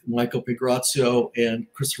with, Michael Pigrazio and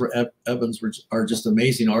Christopher Evans, are just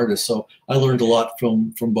amazing artists. So I learned a lot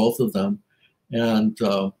from both of them, and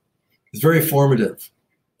it's very formative.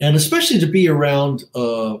 And especially to be around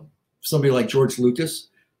somebody like George Lucas,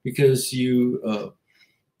 because it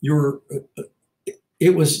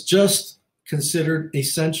was just considered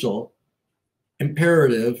essential,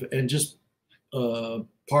 imperative, and just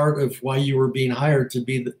part of why you were being hired to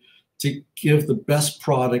give the best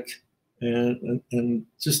product and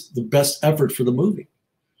just the best effort for the movie.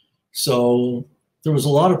 So there was a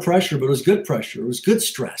lot of pressure, but it was good pressure. It was good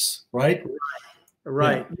stress, right?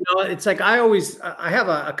 Right. Yeah. You know, it's like I have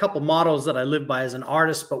a couple mottos that I live by as an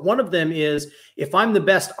artist, but one of them is, if I'm the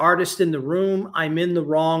best artist in the room, I'm in the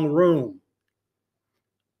wrong room.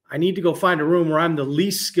 I need to go find a room where I'm the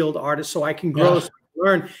least skilled artist so I can grow, so I can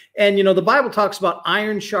learn. And, you know, the Bible talks about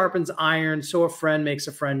iron sharpens iron, so a friend makes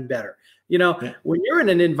a friend better. You know, when you're in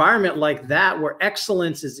an environment like that, where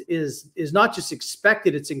excellence is not just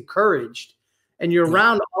expected, it's encouraged, and you're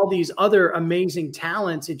around all these other amazing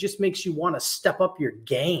talents, it just makes you want to step up your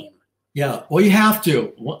game. Yeah. Well, you have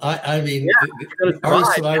to. I mean, the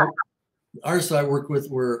artists that I worked with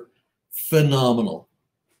were phenomenal.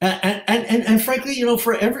 And frankly, you know,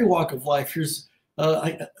 for every walk of life, here's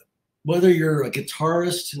whether you're a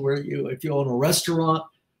guitarist, if you own a restaurant,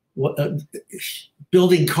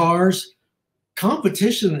 building cars,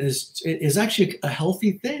 competition is actually a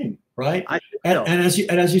healthy thing, right? And as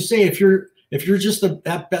you say, if you're just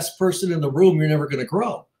that best person in the room, you're never going to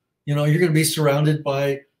grow. You know, you're going to be surrounded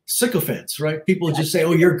by sycophants, right? People just say,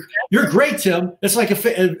 "Oh, you're great, Tim." It's like a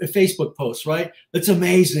Facebook post, right? It's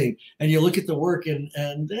amazing, and you look at the work, and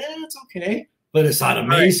it's okay, but it's not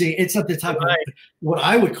amazing. It's not the type of what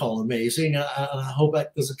I would call amazing. I hope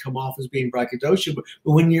that doesn't come off as being braggadocious, but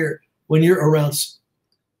when you're around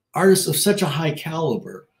artists of such a high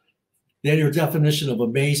caliber, then your definition of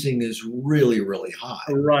amazing is really, really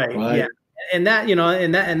high. Right. Yeah. And that, you know,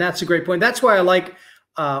 and that's a great point. That's why I like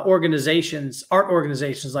art organizations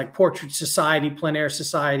like Portrait Society, Plein Air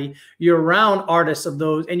Society. You're around artists of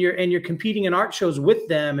those, and you're competing in art shows with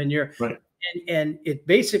them, and and it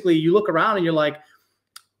basically, you look around and you're like,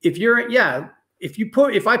 if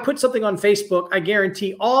I put something on Facebook, I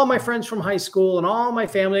guarantee all my friends from high school and all my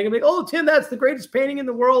family are gonna be, "Oh, Tim, that's the greatest painting in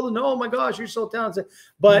the world," and "Oh my gosh, you're so talented."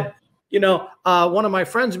 But you know, one of my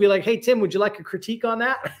friends would be like, "Hey, Tim, would you like a critique on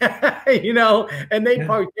that?" You know, and they'd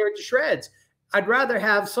probably tear it to shreds. I'd rather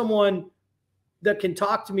have someone that can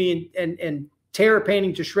talk to me and tear a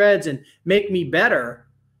painting to shreds and make me better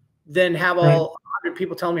than have all 100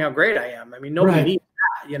 people telling me how great I am. I mean, nobody needs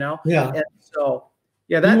that, you know? Yeah. And so,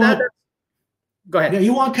 yeah, that's, go ahead. Yeah,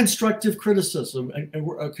 you want constructive criticism and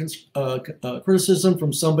criticism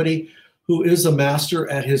from somebody who is a master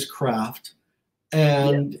at his craft,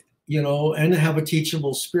 and you know, and have a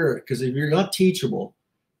teachable spirit. Because if you're not teachable,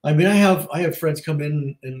 I mean, I have friends come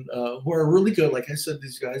in and who are really good. Like I said,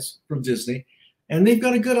 these guys from Disney, and they've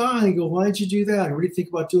got a good eye. I go, why did you do that? What do you think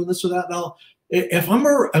about doing this or that? Now, if I'm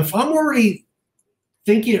already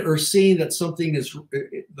thinking or seeing that something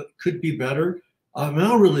that could be better,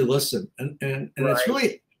 I'll really listen, and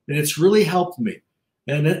it's really helped me,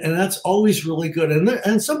 and that's always really good.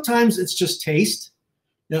 And sometimes it's just taste.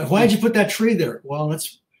 Now, why did you put that tree there? Well,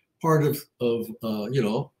 that's part of you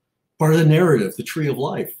know, part of the narrative, the tree of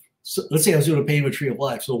life. So let's say I was doing a painting of a tree of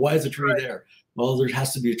life. So why is the tree there? Well, there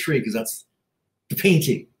has to be a tree because that's the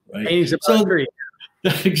painting, right? Painting's about a tree.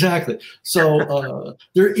 Exactly. So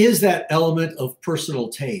there is that element of personal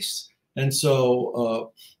taste, and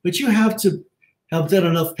so but you have to have done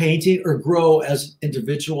enough painting or grow as an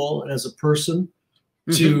individual and as a person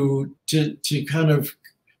to kind of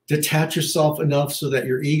detach yourself enough so that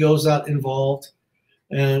your ego's not involved,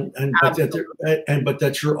 but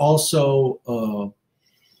that you're also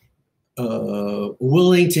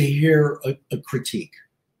willing to hear a critique.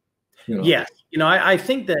 You know? Yes. You know, I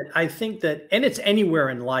think that, and it's anywhere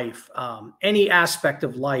in life, any aspect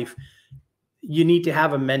of life, you need to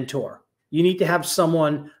have a mentor. You need to have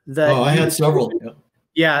someone that. Oh, I had several.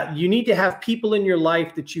 Yeah, you need to have people in your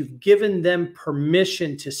life that you've given them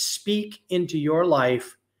permission to speak into your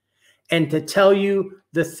life and to tell you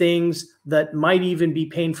the things that might even be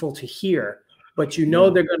painful to hear, but you know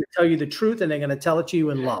they're going to tell you the truth and they're going to tell it to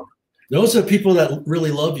you in love. Those are people that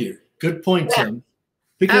really love you. Good point, Tim.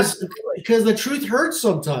 Because the truth hurts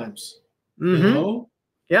sometimes. You know?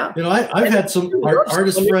 Yeah. You know, I've had some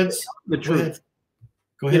artist friends. The truth.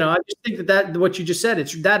 Go ahead. You know, I just think that what you just said,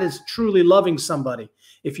 that is truly loving somebody.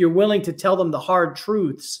 If you're willing to tell them the hard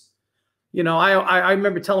truths. You know, I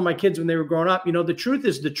remember telling my kids when they were growing up, you know, the truth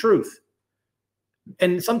is the truth.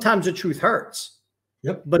 And sometimes the truth hurts.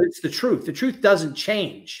 Yep. But it's the truth. The truth doesn't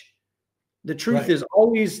change. The truth is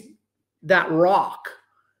always that rock.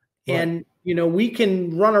 Right. And you know, we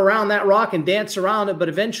can run around that rock and dance around it, but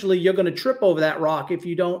eventually you're going to trip over that rock if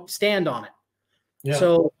you don't stand on it. Yeah.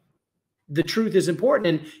 So the truth is important.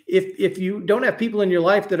 And if you don't have people in your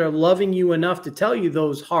life that are loving you enough to tell you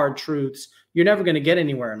those hard truths, you're never going to get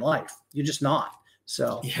anywhere in life. You're just not.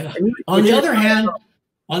 So on the other hand,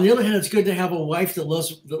 it's good to have a wife that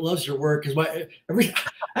loves your work. Because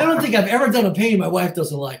I don't think I've ever done a painting my wife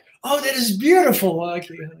doesn't like. Oh, that is beautiful. Well,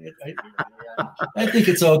 actually, I think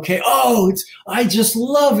it's okay. Oh, I just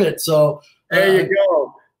love it. So there you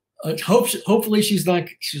go. Hopefully she's not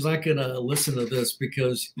going to listen to this,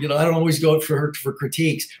 because you know I don't always go for her for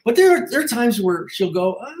critiques. But there are times where she'll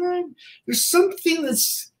go, there's something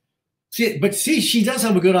that's. But see, she does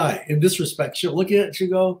have a good eye in this respect. She'll look at it and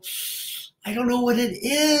she'll go, I don't know what it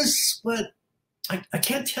is, but I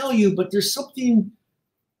can't tell you. But there's something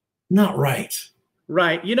not right.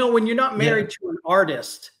 Right. You know, when you're not married to an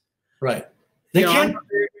artist. Right. They can't.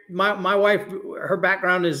 My wife, her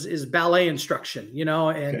background is ballet instruction, you know,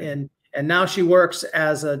 and now she works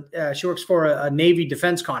for a Navy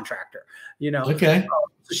defense contractor, you know. Okay.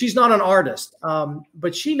 So she's not an artist,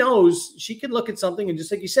 but she knows she can look at something and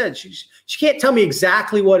just like you said, she can't tell me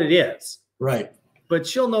exactly what it is. Right. But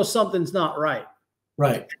she'll know something's not right.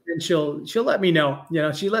 Right. And she'll let me know, you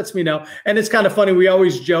know, she lets me know. And it's kind of funny. We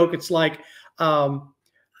always joke. It's like,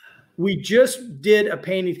 we just did a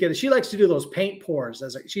painting together. She likes to do those paint pours.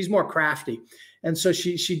 She's more crafty. And so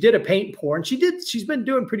she did a paint pour, and she's been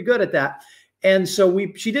doing pretty good at that. And so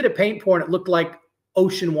she did a paint pour, and it looked like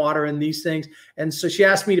ocean water and these things. And so she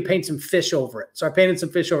asked me to paint some fish over it. So I painted some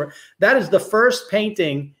fish over it. That is the first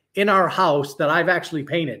painting in our house that I've actually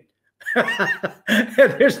painted.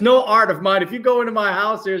 There's no art of mine. If you go into my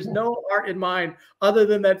house, there's no art in mine other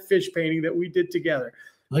than that fish painting that we did together.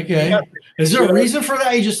 Okay. Is there a reason for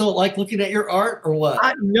that? You just don't like looking at your art, or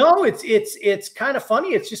what? No, it's kind of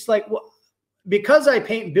funny. It's just like, because I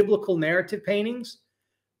paint biblical narrative paintings,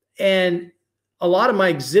 and a lot of my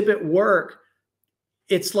exhibit work,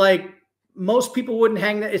 it's like most people wouldn't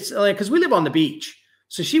hang that. It's like, because we live on the beach.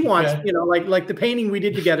 So she wants, you know, like the painting we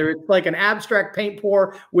did together, it's like an abstract paint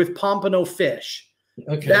pour with pompano fish.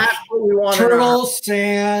 Okay. That's what we want. Turtles,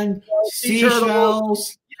 sand,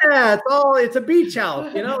 seashells. Yeah, it's a beach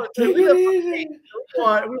house, you know. We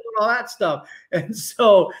want all that stuff, and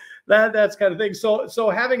so that's kind of thing. So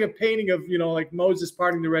having a painting of, you know, like Moses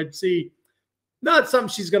parting the Red Sea, not something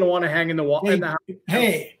she's going to want to hang in the wall.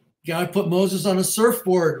 Hey, you got to put Moses on a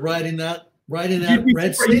surfboard riding that right in that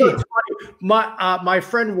Red Sea. You know, my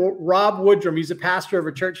friend Rob Woodrum, he's a pastor of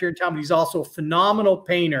a church here in town, but he's also a phenomenal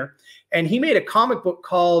painter. And he made a comic book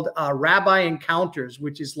called Rabbi Encounters,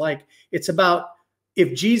 which is like, it's about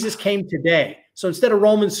if Jesus came today. So instead of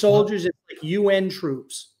Roman soldiers, it's like UN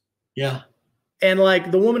troops. Yeah. And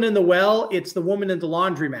like the woman in the well, it's the woman in the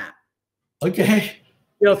laundromat. Okay.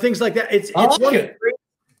 You know, things like that. It's like one of the great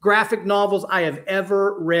graphic novels I have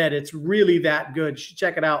ever read. It's really that good. You should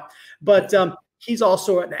check it out. But he's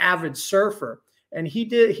also an avid surfer. And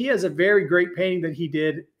he has a very great painting that he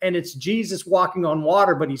did. And it's Jesus walking on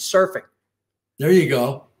water, but he's surfing. There you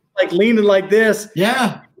go. Like leaning like this.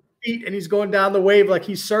 Yeah. And he's going down the wave like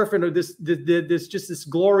he's surfing, or this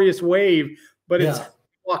glorious wave. But it's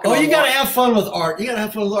walking on you got to water. have fun with art. You got to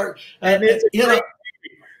have fun with art. And it's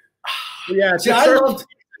yeah. See, I loved.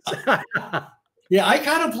 Yeah, I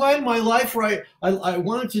kind of planned my life right. I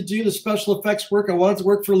wanted to do the special effects work. I wanted to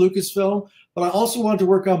work for Lucasfilm, but I also wanted to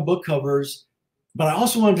work on book covers. But I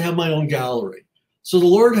also wanted to have my own gallery. So the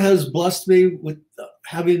Lord has blessed me with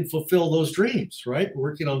having fulfilled those dreams. Right,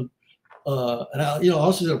 working on, and I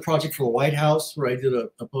also did a project for the White House where I did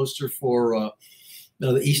a poster for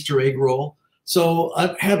the Easter egg roll. So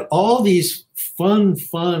I've had all these fun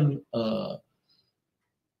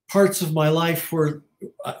parts of my life where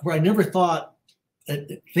I never thought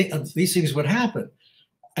these things would happen.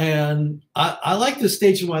 And I like this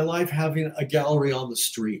stage of my life having a gallery on the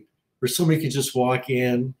street where somebody can just walk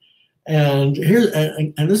in. And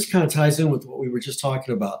this kind of ties in with what we were just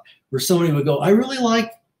talking about, where somebody would go, I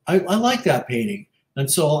like that painting. And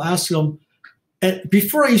so I'll ask them, and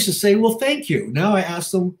before I used to say, well, thank you. Now I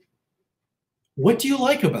ask them, what do you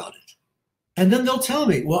like about it? And then they'll tell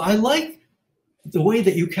me, well, I like the way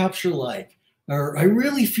that you capture light. Or I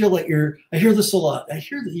really feel like I hear this a lot. I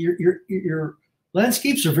hear that your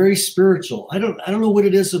landscapes are very spiritual. I don't know what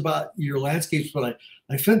it is about your landscapes, but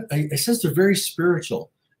I sense they're very spiritual.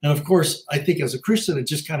 And of course, I think as a Christian, it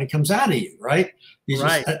just kind of comes out of you, right?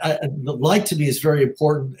 Right. The light to me is very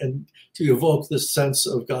important, and to evoke this sense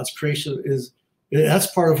of God's creation that's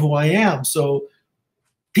part of who I am. So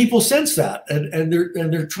people sense that, and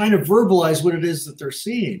they're trying to verbalize what it is that they're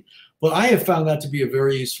seeing. But I have found that to be a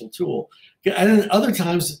very useful tool. And then other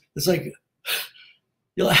times it's like,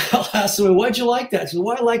 I'll ask them, why'd you like that? So,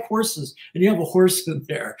 well, I like horses, and you have a horse in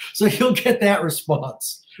there, so you'll get that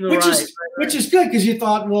response, which is good, because you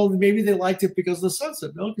thought, well, maybe they liked it because of the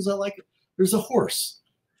sunset. No, because I like it. There's a horse,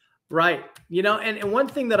 right? You know, and one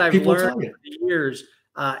thing that I've learned over the years,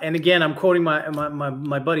 and again, I'm quoting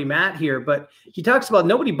my buddy Matt here, but he talks about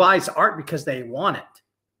nobody buys art because they want it,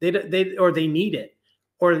 they need it,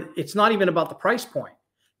 or it's not even about the price point.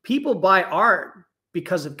 People buy art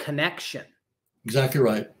because of connection. Exactly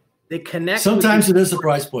right. They connect. Sometimes it is a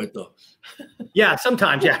price point, though. Yeah,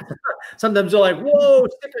 sometimes, yeah. Sometimes they're like, whoa,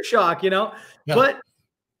 sticker shock, you know? Yeah. But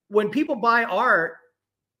when people buy art,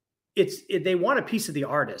 they want a piece of the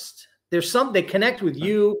artist. They connect with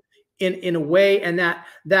you in a way, and that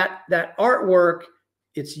artwork,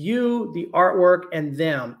 it's you, the artwork, and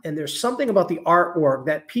them. And there's something about the artwork,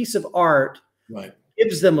 that piece of art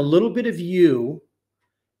gives them a little bit of you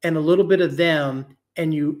and a little bit of them,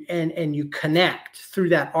 and you connect through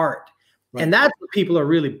that art. Right. And that's what people are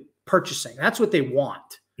really purchasing. That's what they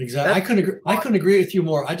want. Exactly. I couldn't agree with you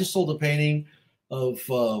more. I just sold a painting of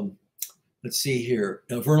let's see here,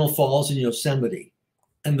 Vernal Falls in Yosemite.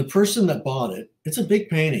 And the person that bought it, it's a big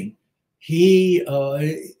painting.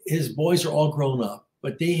 His boys are all grown up,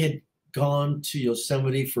 but they had gone to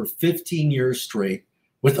Yosemite for 15 years straight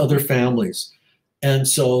with other families. And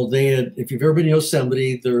so if you've ever been to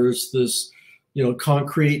Yosemite, there's this,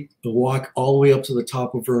 concrete walk all the way up to the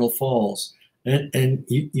top of Vernal Falls. And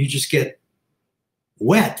you just get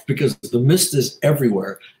wet because the mist is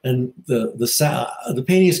everywhere. And the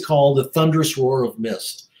painting is called The Thunderous Roar of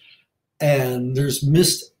Mist. And there's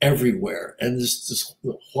mist everywhere. And there's this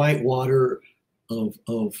white water of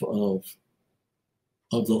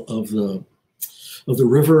the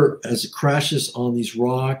river as it crashes on these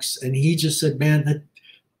rocks. And he just said, man,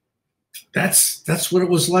 that's what it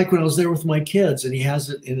was like when I was there with my kids. And he has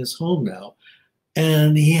it in his home now.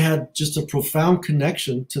 And he had just a profound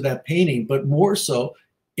connection to that painting, but more so,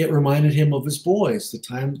 it reminded him of his boys, the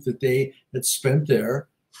time that they had spent there,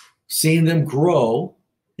 seeing them grow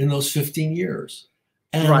in those 15 years.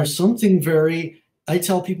 And there's something I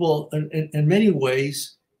tell people in many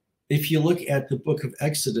ways, if you look at the book of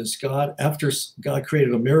Exodus, after God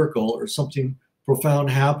created a miracle or something profound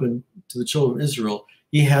happened to the children of Israel,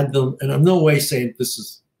 he had them, and I'm no way saying this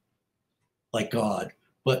is like God,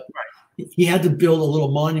 but he had to build a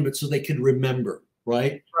little monument so they could remember,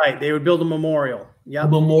 right? Right. They would build a memorial. Yeah. A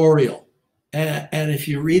memorial. And if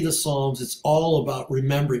you read the Psalms, it's all about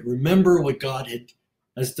remembering. Remember what God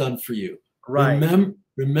has done for you. Right.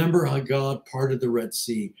 Remember how God parted the Red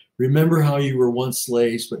Sea. Remember how you were once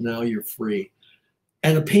slaves, but now you're free.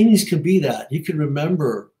 And the paintings can be that. You can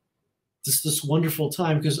remember this wonderful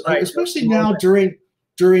time, because especially now during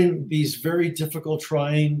these very difficult,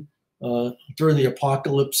 trying, during the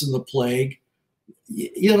apocalypse and the plague,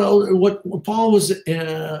 you know, what Paul was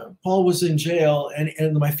in jail,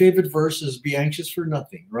 and my favorite verse is "Be anxious for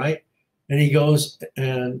nothing," right? And he goes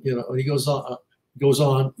on,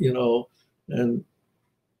 you know, and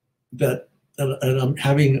I'm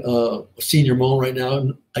having a senior moment right now,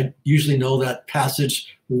 and I usually know that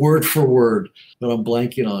passage word for word, but I'm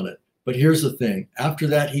blanking on it. But here's the thing: after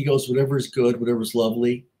that, he goes, "Whatever is good, whatever is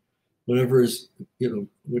lovely, whatever is, you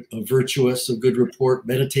know, virtuous, a good report,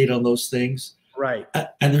 meditate on those things." Right.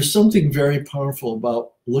 And there's something very powerful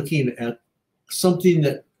about looking at something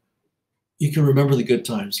that you can remember the good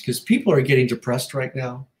times, because people are getting depressed right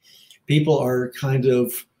now. People are kind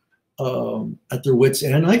of at their wits'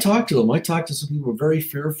 end. I talk to them. I talk to some people who are very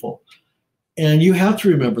fearful. And you have to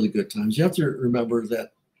remember the good times. You have to remember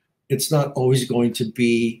that it's not always going to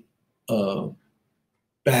be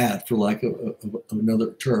bad, for lack of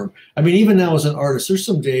another term. I mean, even now as an artist, there's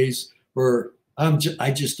some days where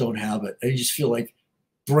I just don't have it. I just feel like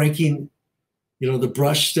breaking, you know, the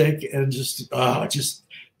brush stick and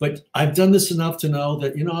but I've done this enough to know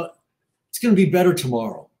that, you know, it's going to be better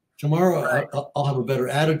tomorrow. Tomorrow, right. I'll have a better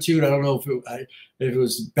attitude. I don't know if it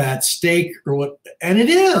was bad steak or what, and it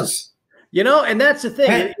is. You know, and that's the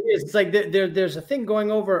thing. It's like there's a thing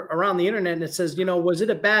going over around the internet, and it says, you know, was it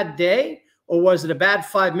a bad day, or was it a bad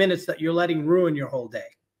 5 minutes that you're letting ruin your whole day?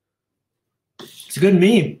 It's a good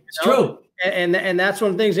meme. It's true. And that's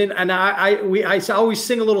one of the things. And I always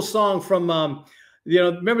sing a little song from, you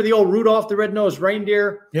know, remember the old Rudolph the Red-Nosed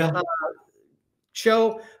Reindeer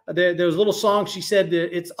show? There was a little song. She said,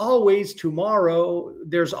 "It's always tomorrow.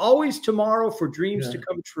 There's always tomorrow for dreams to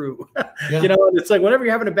come true." You know, and it's like whenever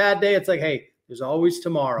you're having a bad day, it's like, hey, there's always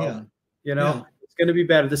tomorrow. Yeah. You know, it's going to be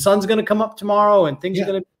better. The sun's going to come up tomorrow, and things are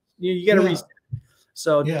going to. You got to reset.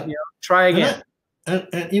 So you know, try again. And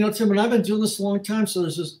you know, Tim, and I've been doing this a long time, so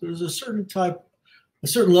there's a certain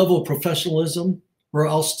level of professionalism where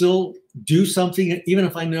I'll still do something, even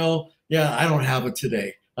if I know, I don't have it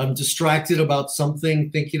today. I'm distracted about something,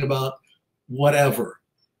 thinking about whatever,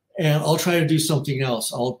 and I'll try to do something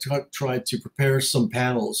else. I'll try to prepare some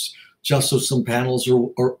panels, just so some panels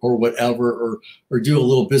or whatever, or do a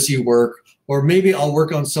little busy work, or maybe I'll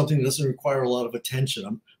work on something that doesn't require a lot of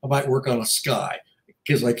attention. I might work on a sky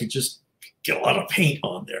because I could just get a lot of paint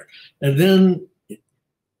on there, and then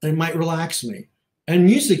it might relax me. And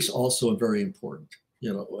music's also very important,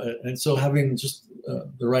 you know, and so having just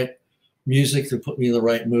the right music to put me in the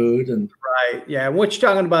right mood. And right, yeah. And what you're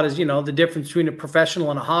talking about is, you know, the difference between a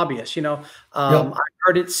professional and a hobbyist. You know, I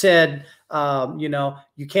heard it said, you know,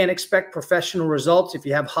 you can't expect professional results if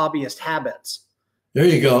you have hobbyist habits. There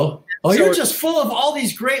you go. Oh, so you're just full of all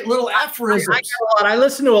these great little aphorisms. I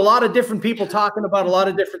listen to a lot of different people talking about a lot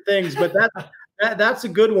of different things, but that's a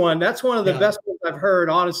good one. That's one of the best ones I've heard,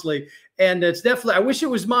 honestly. And it's definitely, I wish it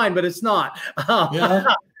was mine, but it's not.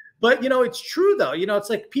 But, you know, it's true, though. You know,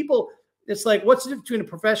 it's like people, it's like, what's the difference between a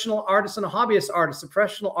professional artist and a hobbyist artist? A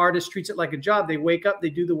professional artist treats it like a job. They wake up,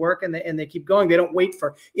 they do the work, and they keep going. They don't wait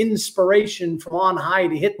for inspiration from on high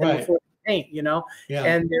to hit them before they paint, you know?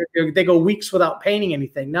 And they go weeks without painting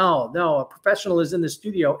anything. No, a professional is in the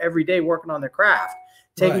studio every day working on their craft,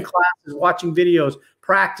 taking classes, watching videos,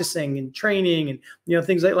 practicing and training, and, you know,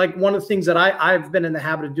 things like one of the things that I've been in the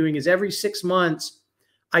habit of doing is every 6 months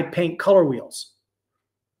I paint color wheels.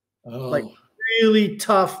 Like really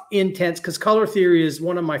tough, intense, because color theory is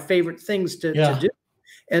one of my favorite things to do.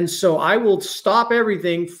 And so I will stop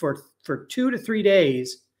everything for 2 to 3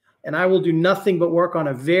 days, and I will do nothing but work on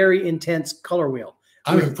a very intense color wheel.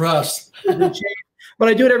 I'm impressed. But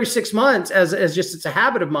I do it every 6 months as just, it's a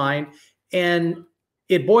habit of mine. And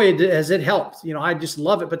has it helped. You know, I just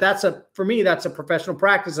love it. But for me, that's a professional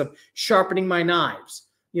practice of sharpening my knives,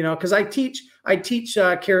 you know, because I teach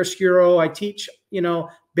chiaroscuro, I teach, you know,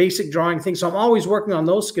 basic drawing things. So I'm always working on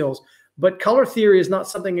those skills. But color theory is not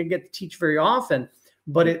something I get to teach very often,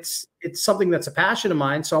 but it's something that's a passion of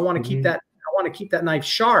mine. So I want to keep that. I want to keep that knife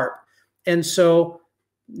sharp. And so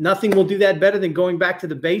nothing will do that better than going back to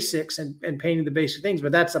the basics and painting the basic things.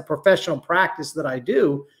 But that's a professional practice that I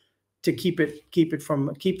do to keep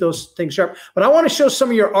those things sharp. But I want to show some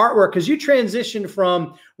of your artwork, because you transitioned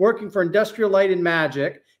from working for Industrial Light and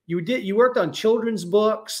Magic. You worked on children's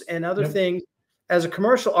books and other things as a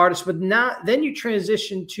commercial artist, but then you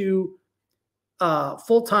transitioned to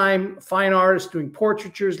full-time fine artist doing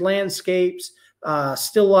portraitures, landscapes,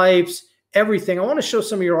 still lifes, everything. I want to show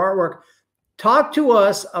some of your artwork. Talk to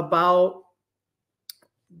us about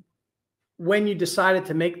when you decided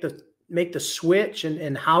to make the switch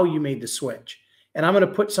and how you made the switch. And I'm going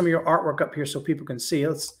to put some of your artwork up here so people can see.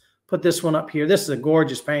 Let's put this one up here. This is a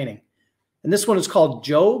gorgeous painting. And this one is called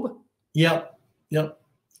Job. Yep. Yep.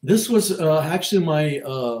 This was actually my,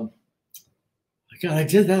 God, I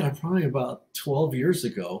did that probably about 12 years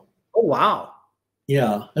ago. Oh, wow.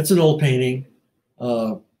 Yeah. That's an old painting.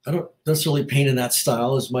 I don't necessarily paint in that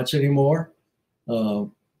style as much anymore.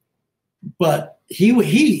 But he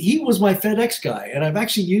was my FedEx guy, and I've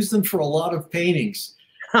actually used him for a lot of paintings.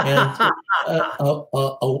 And a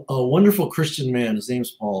wonderful Christian man. His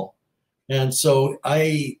name's Paul. And so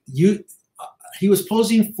he was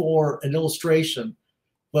posing for an illustration,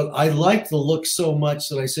 but I liked the look so much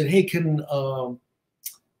that I said, "Hey, can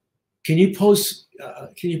you pose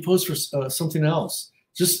for something else?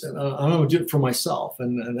 Just I'm going to do it for myself."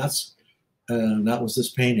 And that was this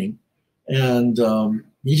painting. And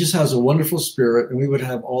he just has a wonderful spirit, and we would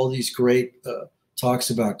have all these great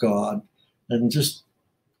talks about God and just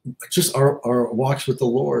our walks with the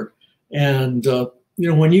Lord. And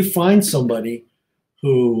when you find somebody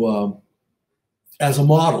who as a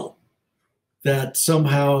model that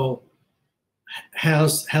somehow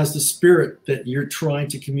has the spirit that you're trying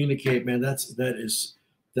to communicate, man, that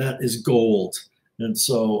is gold. And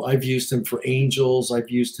so I've used him for angels.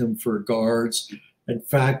 I've used him for guards. In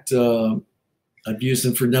fact, I've used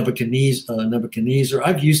him for Nebuchadnezzar.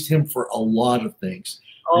 I've used him for a lot of things.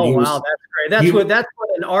 Oh, wow, that's great. That's what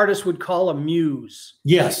an artist would call a muse.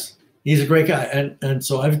 Yes, he's a great guy. And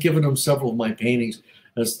so I've given him several of my paintings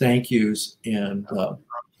as thank yous, and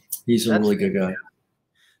he's a really good guy.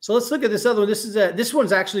 So let's look at this other one. This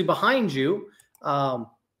one's actually behind you.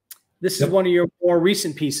 This is one of your more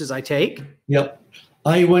recent pieces, I take. Yep.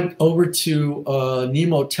 I went over to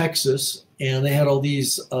Nemo, Texas, and they had all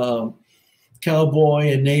these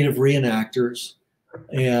cowboy and native reenactors.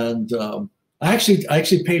 And I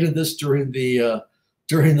actually painted this during the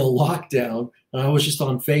lockdown. And I was just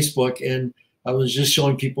on Facebook, and I was just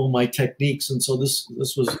showing people my techniques. And so this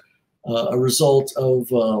was a result of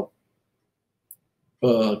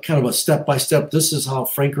kind of a step-by-step. This is how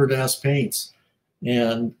Frank Ordaz paints.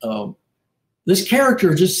 And this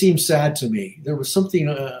character just seemed sad to me. There was something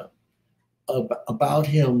about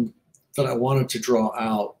him that I wanted to draw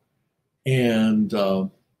out. And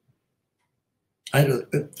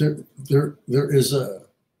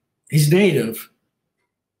he's native,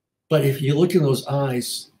 but if you look in those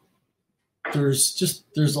eyes,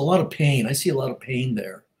 there's a lot of pain. I see a lot of pain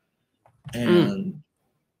there. And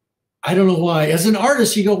I don't know why. As an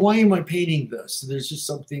artist, you go, why am I painting this? There's just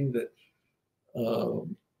something that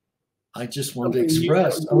I just want to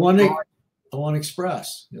express. I want to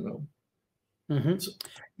express, So,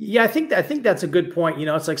 yeah, I think that's a good point.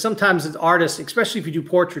 It's like sometimes as artists, especially if you do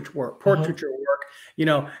portraiture work,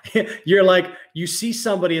 you're like, you see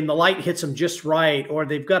somebody and the light hits them just right, or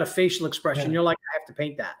they've got a facial expression. Yeah. You're like, I have to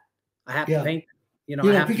paint that. I have to paint that.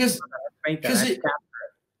 I have to paint that.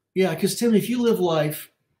 Yeah, because Tim, if you live life,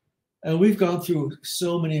 and we've gone through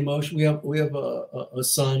so many emotions. We have a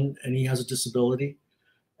son, and he has a disability,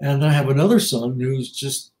 and I have another son who's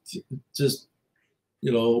just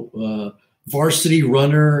varsity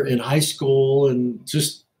runner in high school, and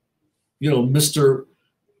just Mr.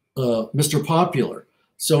 Popular.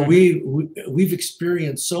 So we've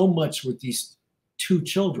experienced so much with these two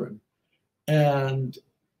children, and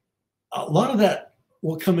a lot of that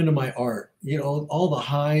will come into my art. All the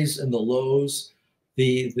highs and the lows,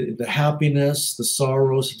 the happiness, the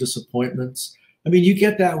sorrows, the disappointments. I mean, you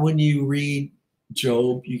get that when you read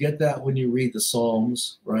Job. You get that when you read the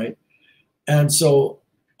Psalms, right? And so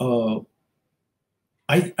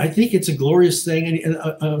I think it's a glorious thing, and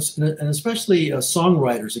especially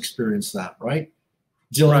songwriters experience that, right?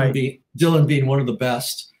 Dylan being one of the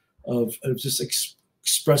best of just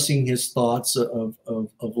expressing his thoughts of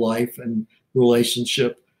life and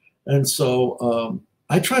relationship. And so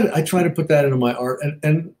I try to put that into my art,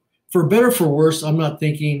 and for better or for worse, I'm not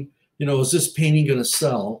thinking, is this painting going to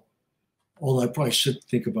sell? Although I probably should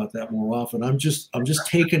think about that more often. I'm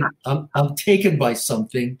taken by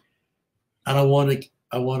something, and I want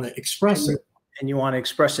to express it. And you want to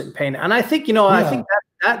express it in paint. And I think, I think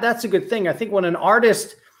that's a good thing. I think when an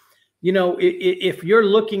artist, if you're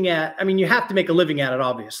looking at, you have to make a living at it,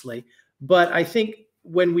 obviously. But I think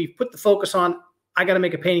when we put the focus on, I got to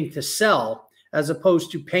make a painting to sell, as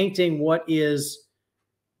opposed to painting what is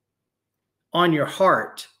on your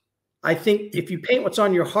heart. I think if you paint what's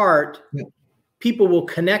on your heart, people will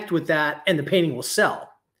connect with that and the painting will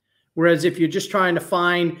sell. Whereas if you're just trying to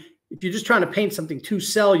paint something to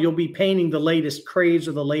sell, you'll be painting the latest craze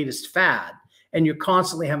or the latest fad, and you're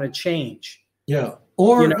constantly having to change. Yeah.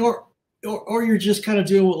 Or you're just kind of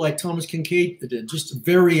doing what like Thomas Kincaid did, just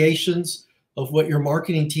variations of what your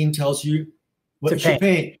marketing team tells you what you should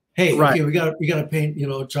paint. Hey, right. Okay, we got to paint,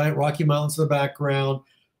 giant Rocky Mountains in the background,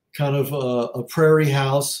 kind of a prairie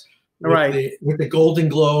house, with the golden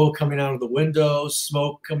glow coming out of the windows,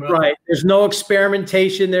 smoke coming out. Right. There's no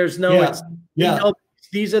experimentation. There's no.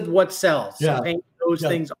 These are what sells. Yeah. So paint those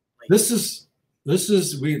things. Only.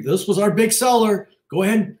 This was our big seller. Go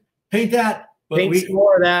ahead and paint that. But paint some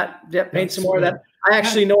more of that. Yeah, paint some more of that. I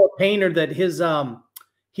actually know a painter that his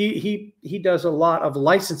he does a lot of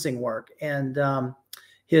licensing work, and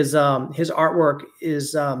his artwork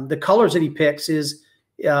is the colors that he picks is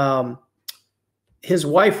his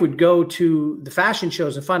wife would go to the fashion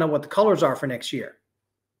shows and find out what the colors are for next year.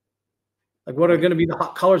 Like what are going to be the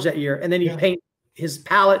hot colors that year, and then he'd paint his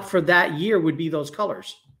palette for that year would be those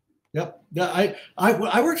colors. Yep. Yeah,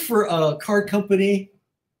 I worked for a card company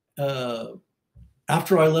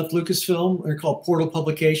after I left Lucasfilm. They're called Portal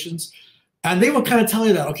Publications, and they would kind of tell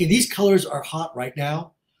you that, okay, these colors are hot right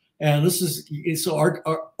now, and this is so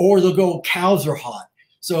or they'll go, cows are hot,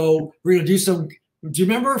 so we're gonna do some. Do you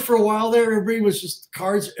remember for a while there, everybody was just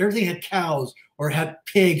cards, everything had cows or had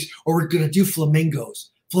pigs, or we're gonna do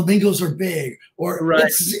flamingos. Flamingos are big, or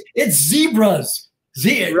it's zebras.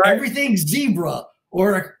 Everything's zebra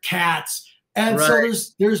or cats, and so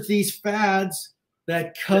there's these fads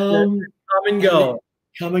that come and go,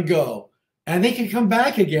 and they can come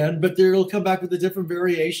back again, but they'll come back with a different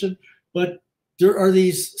variation. But there are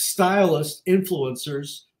these stylist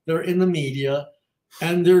influencers that are in the media,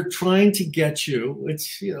 and they're trying to get you.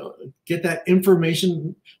 It's get that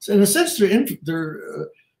information. So in a sense, they're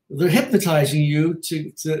hypnotizing you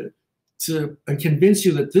to and convince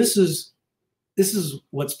you that this is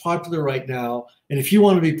what's popular right now, and if you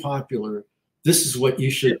want to be popular, this is what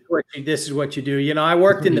you should. This is what you do. I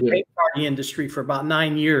worked in the paint party industry for about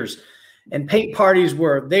 9 years, and paint parties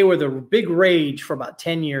were the big rage for about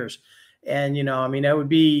 10 years. And that would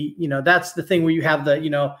be that's the thing where you have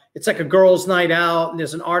it's like a girls' night out, and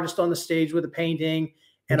there's an artist on the stage with a painting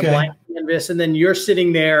and a blank canvas, and then you're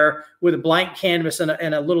sitting there with a blank canvas and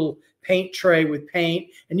a little paint tray with paint,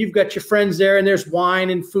 and you've got your friends there, and there's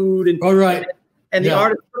wine and food, and and the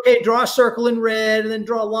artist, okay, draw a circle in red, and then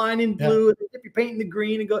draw a line in blue, and then dip your paint in the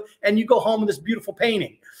green, and you go home with this beautiful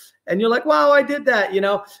painting, and you're like, wow, I did that,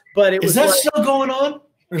 But it was that still going on?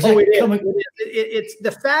 Or is it's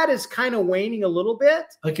the fad is kind of waning a little bit.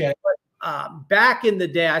 Okay. But back in the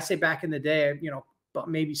day, I say back in the day, about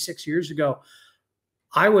maybe 6 years ago,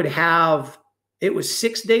 I would have, it was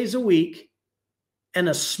 6 days a week, and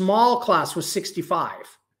a small class was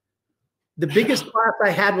 65. The biggest class I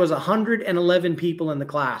had was 111 people in the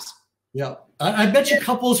class. Yeah. I bet you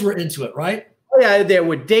couples were into it, right? Oh yeah, there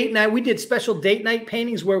were date night. We did special date night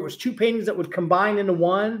paintings where it was two paintings that would combine into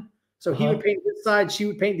one. So he would paint this side, she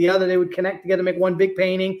would paint the other. They would connect together, make one big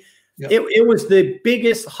painting. Yep. It was the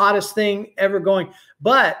biggest, hottest thing ever going.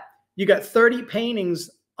 But you got 30 paintings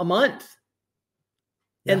a month.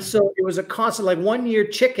 Yeah. And so it was a constant, like 1 year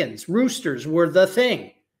chickens, roosters were the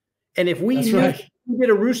thing. And if we did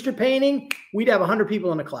a rooster painting, we'd have 100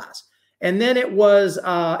 people in the class. And then it was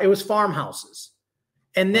farmhouses.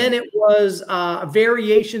 And then it was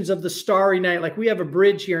variations of the Starry Night. Like we have a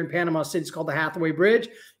bridge here in Panama City. It's called the Hathaway Bridge.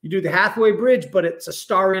 You do the Hathaway Bridge, but it's a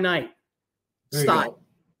Starry Night style.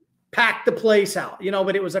 Pack the place out,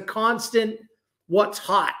 but it was a constant what's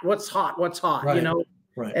hot, right.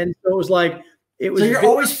 Right. And so it was like, it was. So you're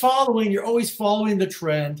always following the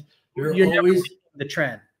trend. You're always the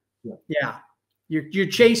trend. Yeah. You're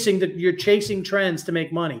chasing trends to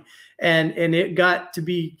make money. And it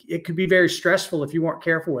could be very stressful if you weren't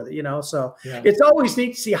careful with it, So it's always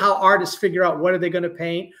neat to see how artists figure out what are they going to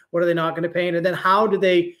paint, what are they not going to paint, and then how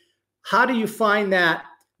do you find that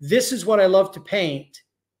this is what I love to paint,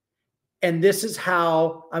 and this is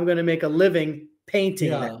how I'm going to make a living painting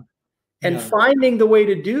them. And finding the way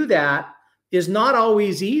to do that is not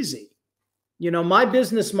always easy. My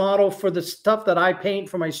business model for the stuff that I paint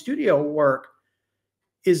for my studio work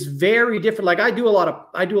is very different. Like I do a lot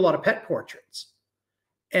of pet portraits,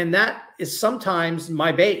 and that is sometimes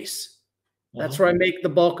my base. That's where I make the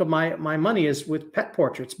bulk of my money is with pet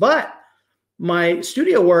portraits. But my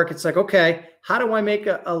studio work, it's like, okay, how do I make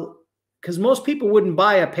because most people wouldn't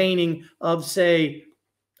buy a painting of, say,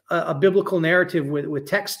 a biblical narrative with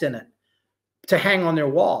text in it to hang on their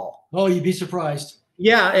wall. Oh, you'd be surprised.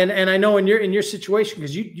 Yeah, and I know in your situation,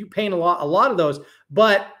 because you paint a lot of those,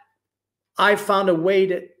 but I found a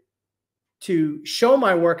way to show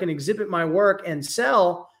my work and exhibit my work and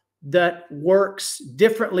sell that works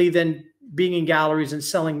differently than being in galleries and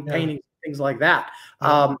selling paintings, things like that.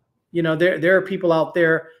 You know, there are people out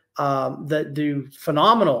there that do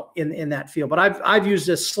phenomenal in that field, but I've used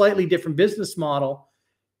a slightly different business model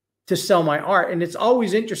to sell my art. And it's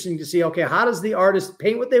always interesting to see, okay, how does the artist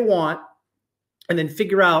paint what they want and then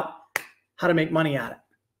figure out how to make money at it,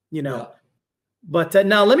 you know? But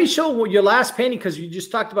now let me show your last painting, because you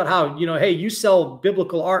just talked about how, you know, hey, you sell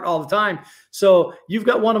biblical art all the time. So you've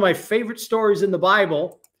got one of my favorite stories in the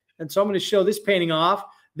Bible. And so I'm going to show this painting off.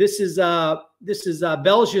 This is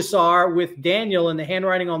Belshazzar with Daniel and the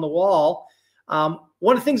handwriting on the wall.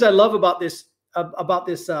 One of the things I love about this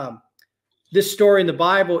story in the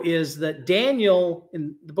Bible is that Daniel,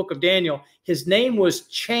 in the book of Daniel, his name was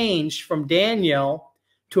changed from Daniel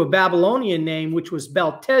to a Babylonian name, which was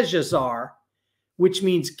Belteshazzar, which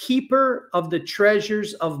means keeper of the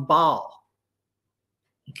treasures of Baal.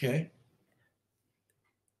 Okay.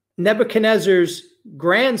 Nebuchadnezzar's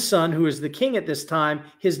grandson, who is the king at this time,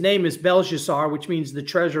 his name is Belshazzar, which means the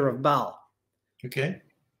treasure of Baal. Okay.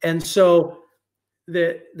 And so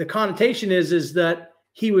the connotation is that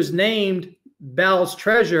he was named Baal's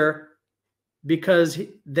treasure because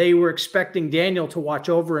they were expecting Daniel to watch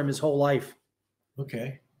over him his whole life.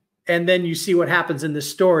 Okay. And then you see what happens in this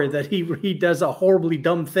story, that he does a horribly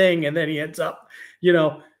dumb thing, and then he ends up, you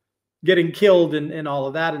know, getting killed and all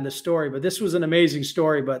of that in the story. But this was an amazing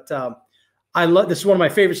story. But I love this is one of my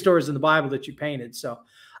favorite stories in the Bible that you painted. So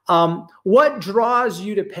what draws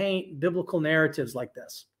you to paint biblical narratives like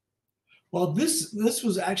this? Well, this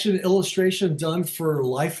was actually an illustration done for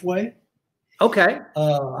Lifeway. Okay.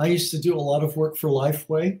 I used to do a lot of work for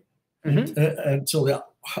Lifeway until the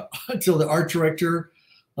art director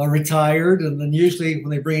retired, and then usually when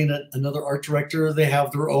they bring in another art director, they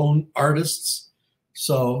have their own artists.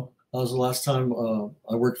 So that was the last time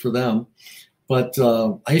I worked for them. But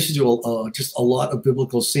I used to do just a lot of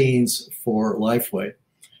biblical scenes for Lifeway.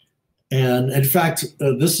 And in fact,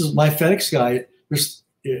 this is my FedEx guy.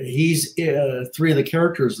 He's three of the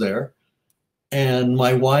characters there, and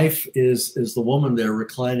my wife is the woman there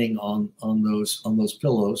reclining on those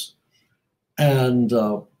pillows. And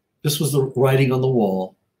this was the writing on the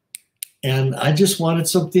wall. And I just wanted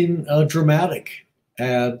something dramatic,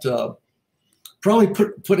 and probably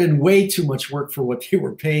put in way too much work for what they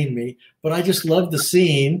were paying me. But I just loved the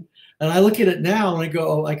scene. And I look at it now and I go,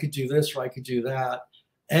 oh, I could do this or I could do that.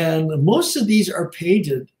 And most of these are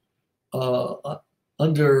painted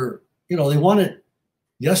under, you know, they want it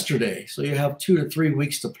yesterday. So you have 2 to 3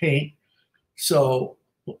 weeks to paint. So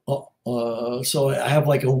I have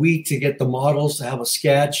like a week to get the models, to have a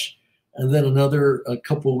sketch, and then another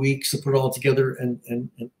couple of weeks to put it all together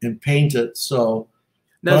and paint it. So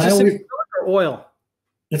now, is this acrylic or oil?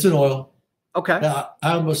 It's an oil. Okay. I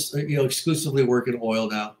almost exclusively work in oil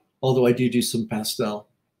now, although I do some pastel.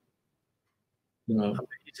 You know.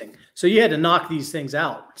 Amazing. So you had to knock these things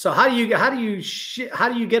out. So how do you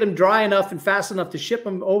get them dry enough and fast enough to ship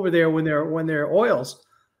them over there when they're oils?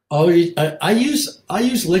 Oh, I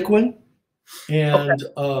use liquid, and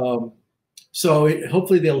so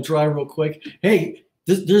hopefully they'll dry real quick. Hey,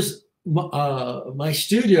 there's my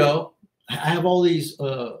studio. I have all these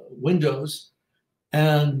windows,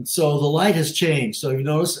 and so the light has changed. So you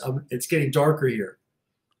notice it's getting darker here.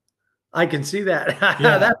 I can see that.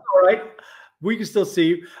 Yeah. That's all right. We can still see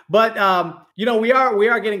you, but you know, we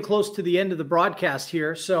are getting close to the end of the broadcast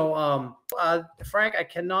here. So Frank, I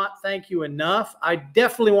cannot thank you enough. I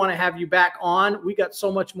definitely want to have you back on. We got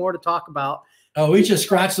so much more to talk about. Oh, we just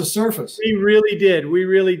scratched the surface. We really did. We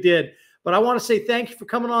really did. But I want to say thank you for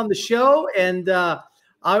coming on the show, and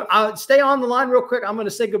I'll stay on the line real quick. I'm going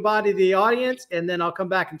to say goodbye to the audience, and then I'll come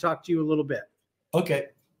back and talk to you a little bit. Okay.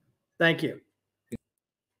 Thank you.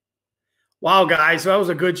 Wow, guys, that was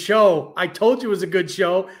a good show. I told you it was a good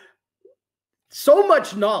show. So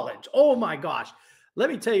much knowledge. Oh, my gosh. Let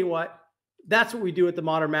me tell you what. That's what we do at the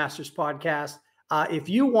Modern Masters podcast. If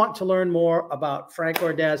you want to learn more about Frank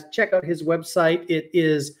Ordaz, check out his website. It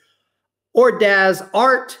is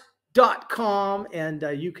ordazart.com, and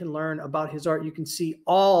you can learn about his art. You can see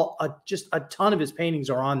just a ton of his paintings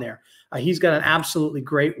are on there. He's got an absolutely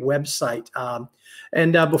great website.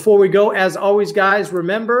 And before we go, as always, guys,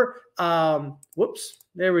 remember, whoops,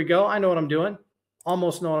 there we go. I know what I'm doing.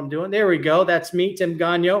 Almost know what I'm doing. There we go. That's me, Tim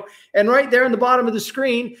Gagnon. And right there in the bottom of the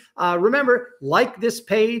screen, remember, like this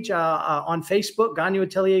page on Facebook, Gagnon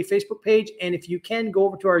Atelier Facebook page. And if you can, go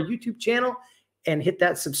over to our YouTube channel and hit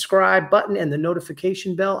that subscribe button and the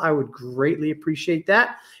notification bell. I would greatly appreciate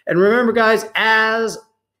that. And remember, guys, as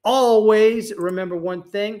always, remember one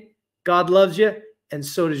thing: God loves you, and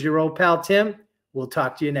so does your old pal Tim. We'll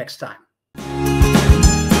talk to you next time.